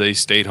Day is a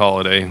state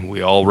holiday.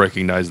 We all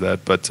recognize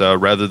that, but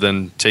rather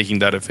than taking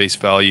that at face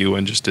value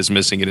and just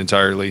dismissing it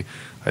entirely,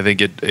 I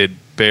think it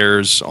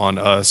bears on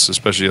us,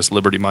 especially us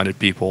liberty-minded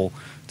people,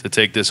 to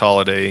take this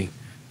holiday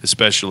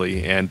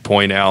especially and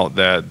point out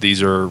that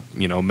these are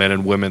men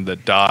and women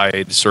that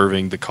died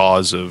serving the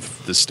cause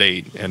of the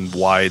state, and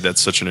why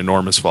that's such an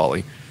enormous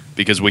folly.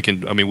 Because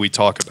we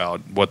talk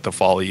about what the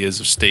folly is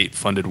of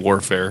state-funded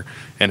warfare,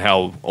 and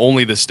how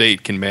only the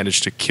state can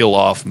manage to kill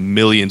off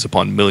millions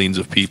upon millions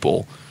of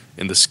people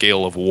in the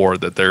scale of war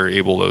that they're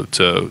able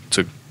to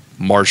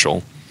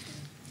marshal.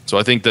 So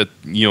I think that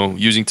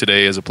using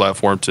today as a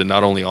platform to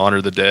not only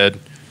honor the dead,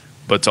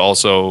 but to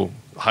also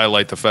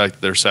highlight the fact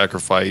that their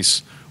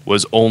sacrifice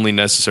was only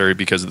necessary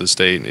because of the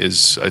state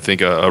is, I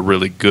think, a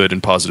really good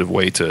and positive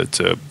way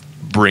to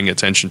bring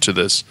attention to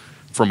this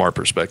from our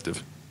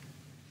perspective.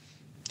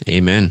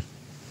 Amen.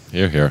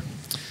 Here.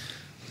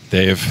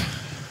 Dave,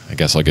 I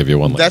guess I'll give you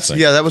one last thing.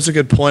 That was a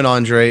good point,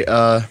 Andre.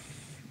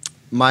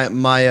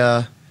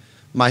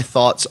 My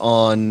thoughts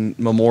on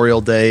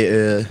Memorial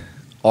Day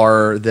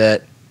are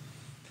that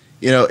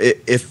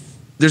if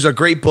there's a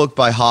great book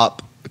by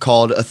Hoppe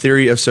called A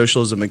Theory of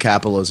Socialism and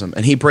Capitalism,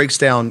 and he breaks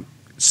down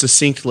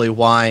succinctly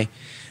why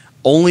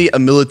only a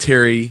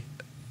military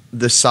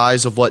the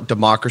size of what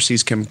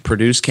democracies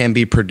can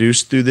be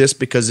produced through this,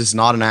 because it's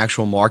not an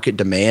actual market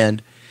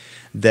demand.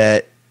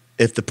 That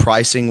if the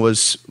pricing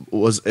was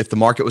if the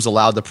market was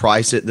allowed to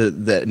price it,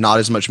 that not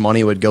as much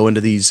money would go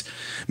into these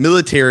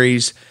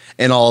militaries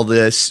and all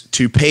this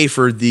to pay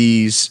for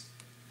these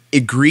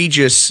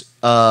egregious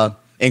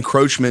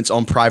encroachments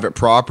on private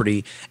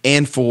property,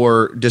 and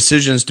for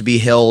decisions to be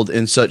held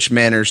in such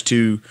manners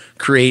to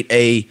create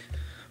a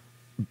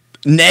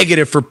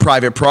negative for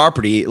private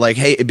property. Like,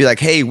 hey, it'd be like,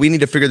 hey, we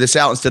need to figure this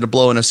out instead of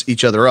blowing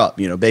each other up,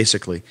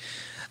 basically.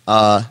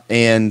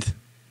 And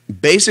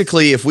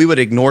basically, if we would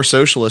ignore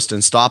socialists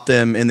and stop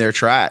them in their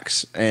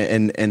tracks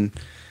and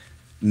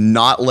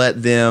not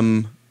let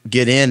them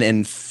get in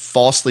and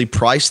falsely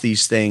price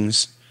these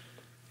things,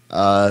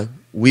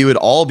 we would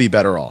all be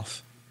better off.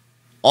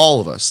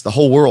 All of us, the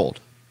whole world.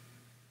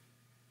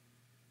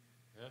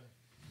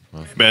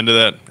 Amen to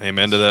that.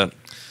 Amen to that.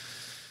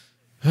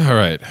 All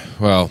right.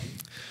 Well,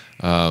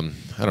 I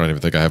don't even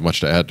think I have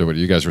much to add to what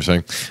you guys were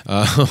saying,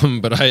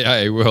 but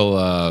I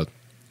will.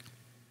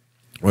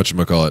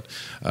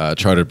 Whatchamacallit,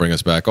 try to bring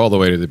us back all the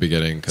way to the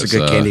beginning. It's a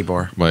good candy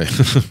bar.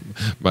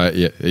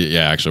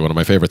 Yeah, actually one of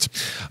my favorites.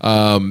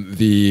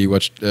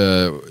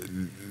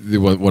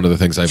 One of the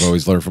things I've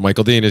always learned from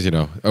Michael Dean is,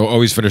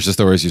 always finish the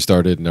stories you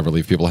started and never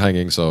leave people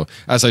hanging. So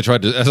as I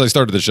started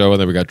the show,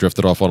 and then we got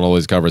drifted off on all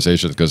these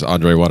conversations because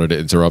Andre wanted to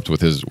interrupt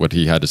with what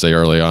he had to say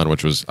early on,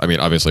 which was,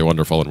 obviously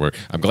wonderful, and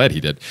I'm glad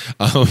he did.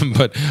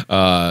 But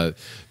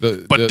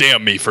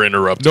damn me for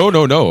interrupting.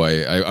 No.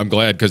 I'm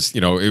glad because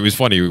it was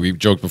funny. We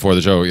joked before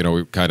the show. We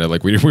kind of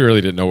we really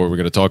didn't know what we were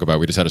going to talk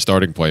about. We just had a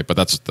starting point, but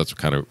that's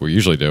kind of what we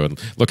usually do.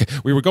 And look,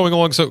 we were going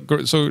along so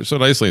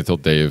nicely until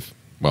Dave.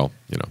 Well,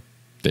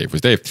 Dave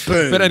was Dave.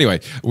 Boom. But anyway,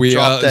 we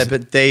dropped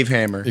that Dave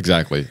hammer.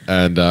 Exactly.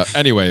 And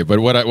anyway, but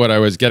what I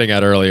was getting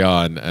at early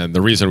on, and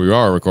the reason we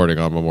are recording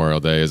on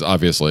Memorial Day is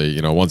obviously,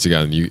 once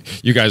again, you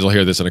guys will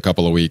hear this in a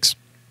couple of weeks.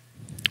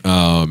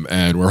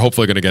 And we're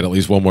hopefully going to get at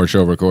least one more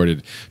show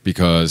recorded,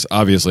 because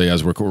obviously,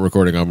 as we're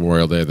recording on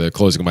Memorial Day, the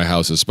closing of my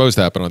house is supposed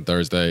to happen on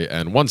Thursday.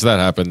 And once that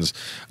happens,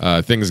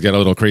 things get a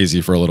little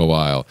crazy for a little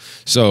while.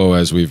 So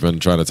as we've been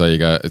trying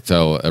to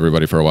tell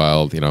everybody for a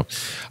while,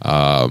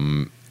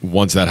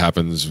 once that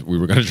happens, we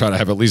were going to try to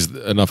have at least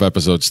enough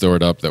episodes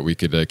stored up that we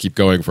could keep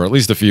going for at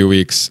least a few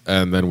weeks,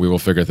 and then we will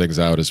figure things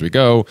out as we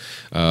go.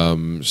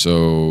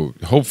 So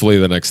hopefully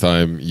the next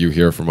time you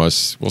hear from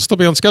us, we'll still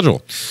be on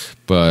schedule.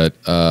 But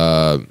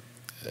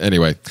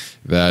anyway,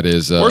 that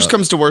is worst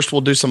comes to worst,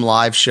 we'll do some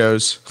live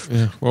shows.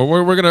 Yeah. Well,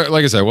 we're gonna,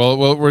 like I said,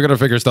 we're gonna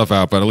figure stuff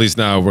out. But at least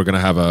now we're gonna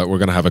have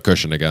a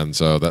cushion again.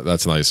 So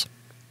that's nice.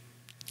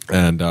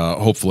 And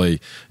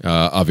hopefully,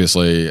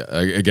 obviously,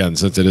 again,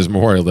 since it is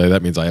Memorial Day,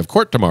 that means I have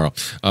court tomorrow.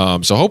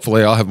 So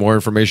hopefully, I'll have more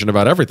information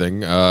about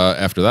everything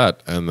after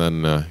that, and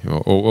then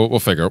we'll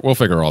figure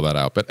all that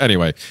out. But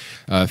anyway,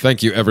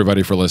 thank you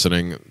everybody for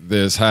listening.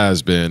 This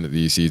has been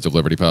the Seeds of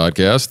Liberty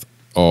podcast.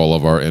 All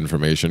of our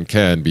information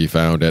can be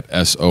found at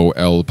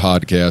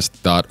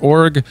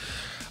solpodcast.org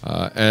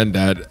and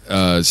at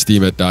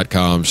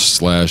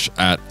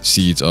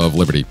steemit.com/@Seeds of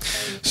Liberty.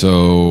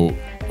 So.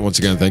 Once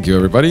again, thank you,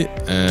 everybody,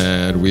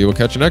 and we will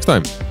catch you next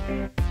time.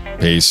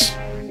 Peace.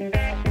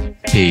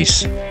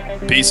 Peace.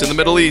 Peace in the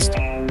Middle East.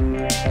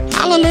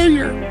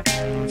 Hallelujah.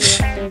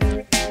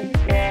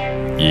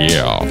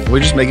 Yeah.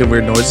 We're just making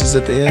weird noises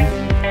at the end.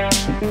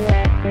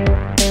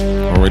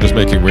 Or we're just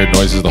making weird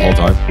noises the whole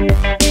time.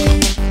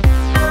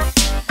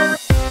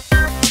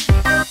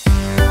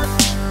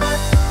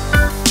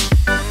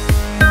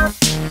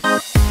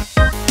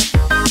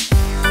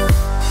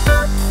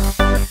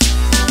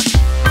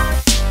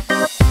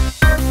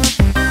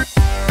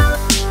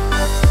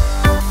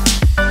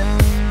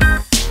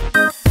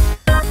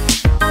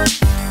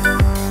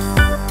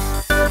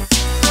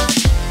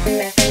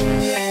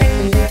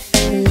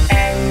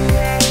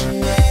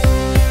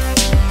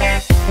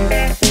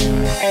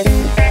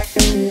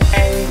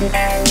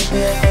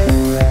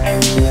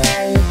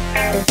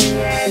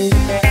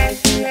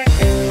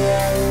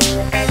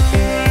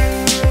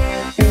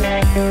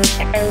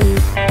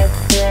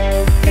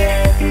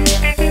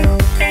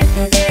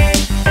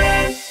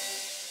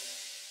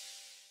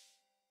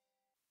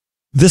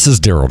 This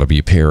is Daryl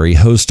W. Perry,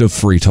 host of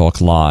Free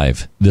Talk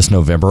Live. This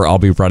November, I'll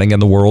be running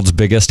in the world's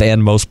biggest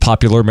and most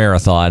popular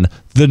marathon,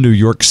 the New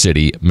York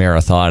City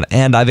Marathon,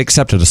 and I've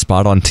accepted a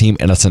spot on Team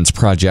Innocence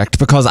Project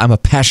because I'm a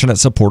passionate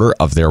supporter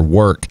of their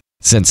work.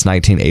 Since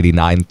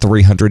 1989,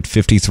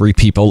 353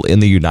 people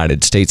in the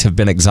United States have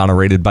been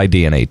exonerated by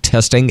DNA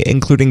testing,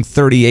 including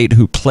 38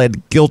 who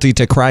pled guilty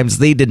to crimes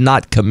they did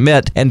not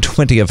commit, and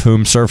 20 of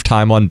whom served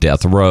time on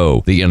death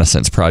row. The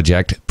Innocence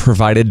Project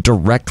provided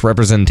direct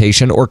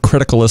representation or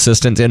critical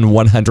assistance in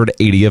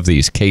 180 of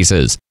these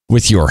cases.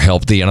 With your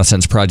help, the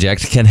Innocence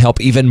Project can help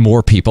even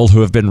more people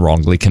who have been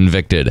wrongly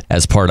convicted.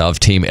 As part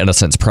of Team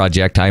Innocence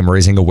Project, I'm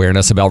raising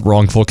awareness about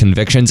wrongful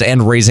convictions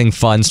and raising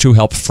funds to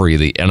help free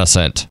the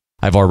innocent.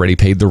 I've already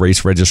paid the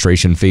race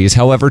registration fees.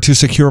 However, to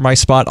secure my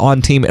spot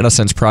on Team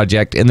Innocence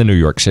Project in the New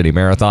York City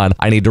Marathon,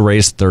 I need to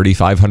raise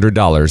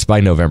 $3,500 by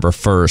November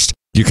 1st.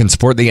 You can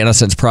support the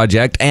Innocence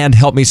Project and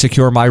help me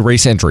secure my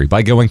race entry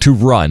by going to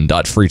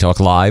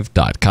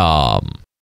run.freetalklive.com.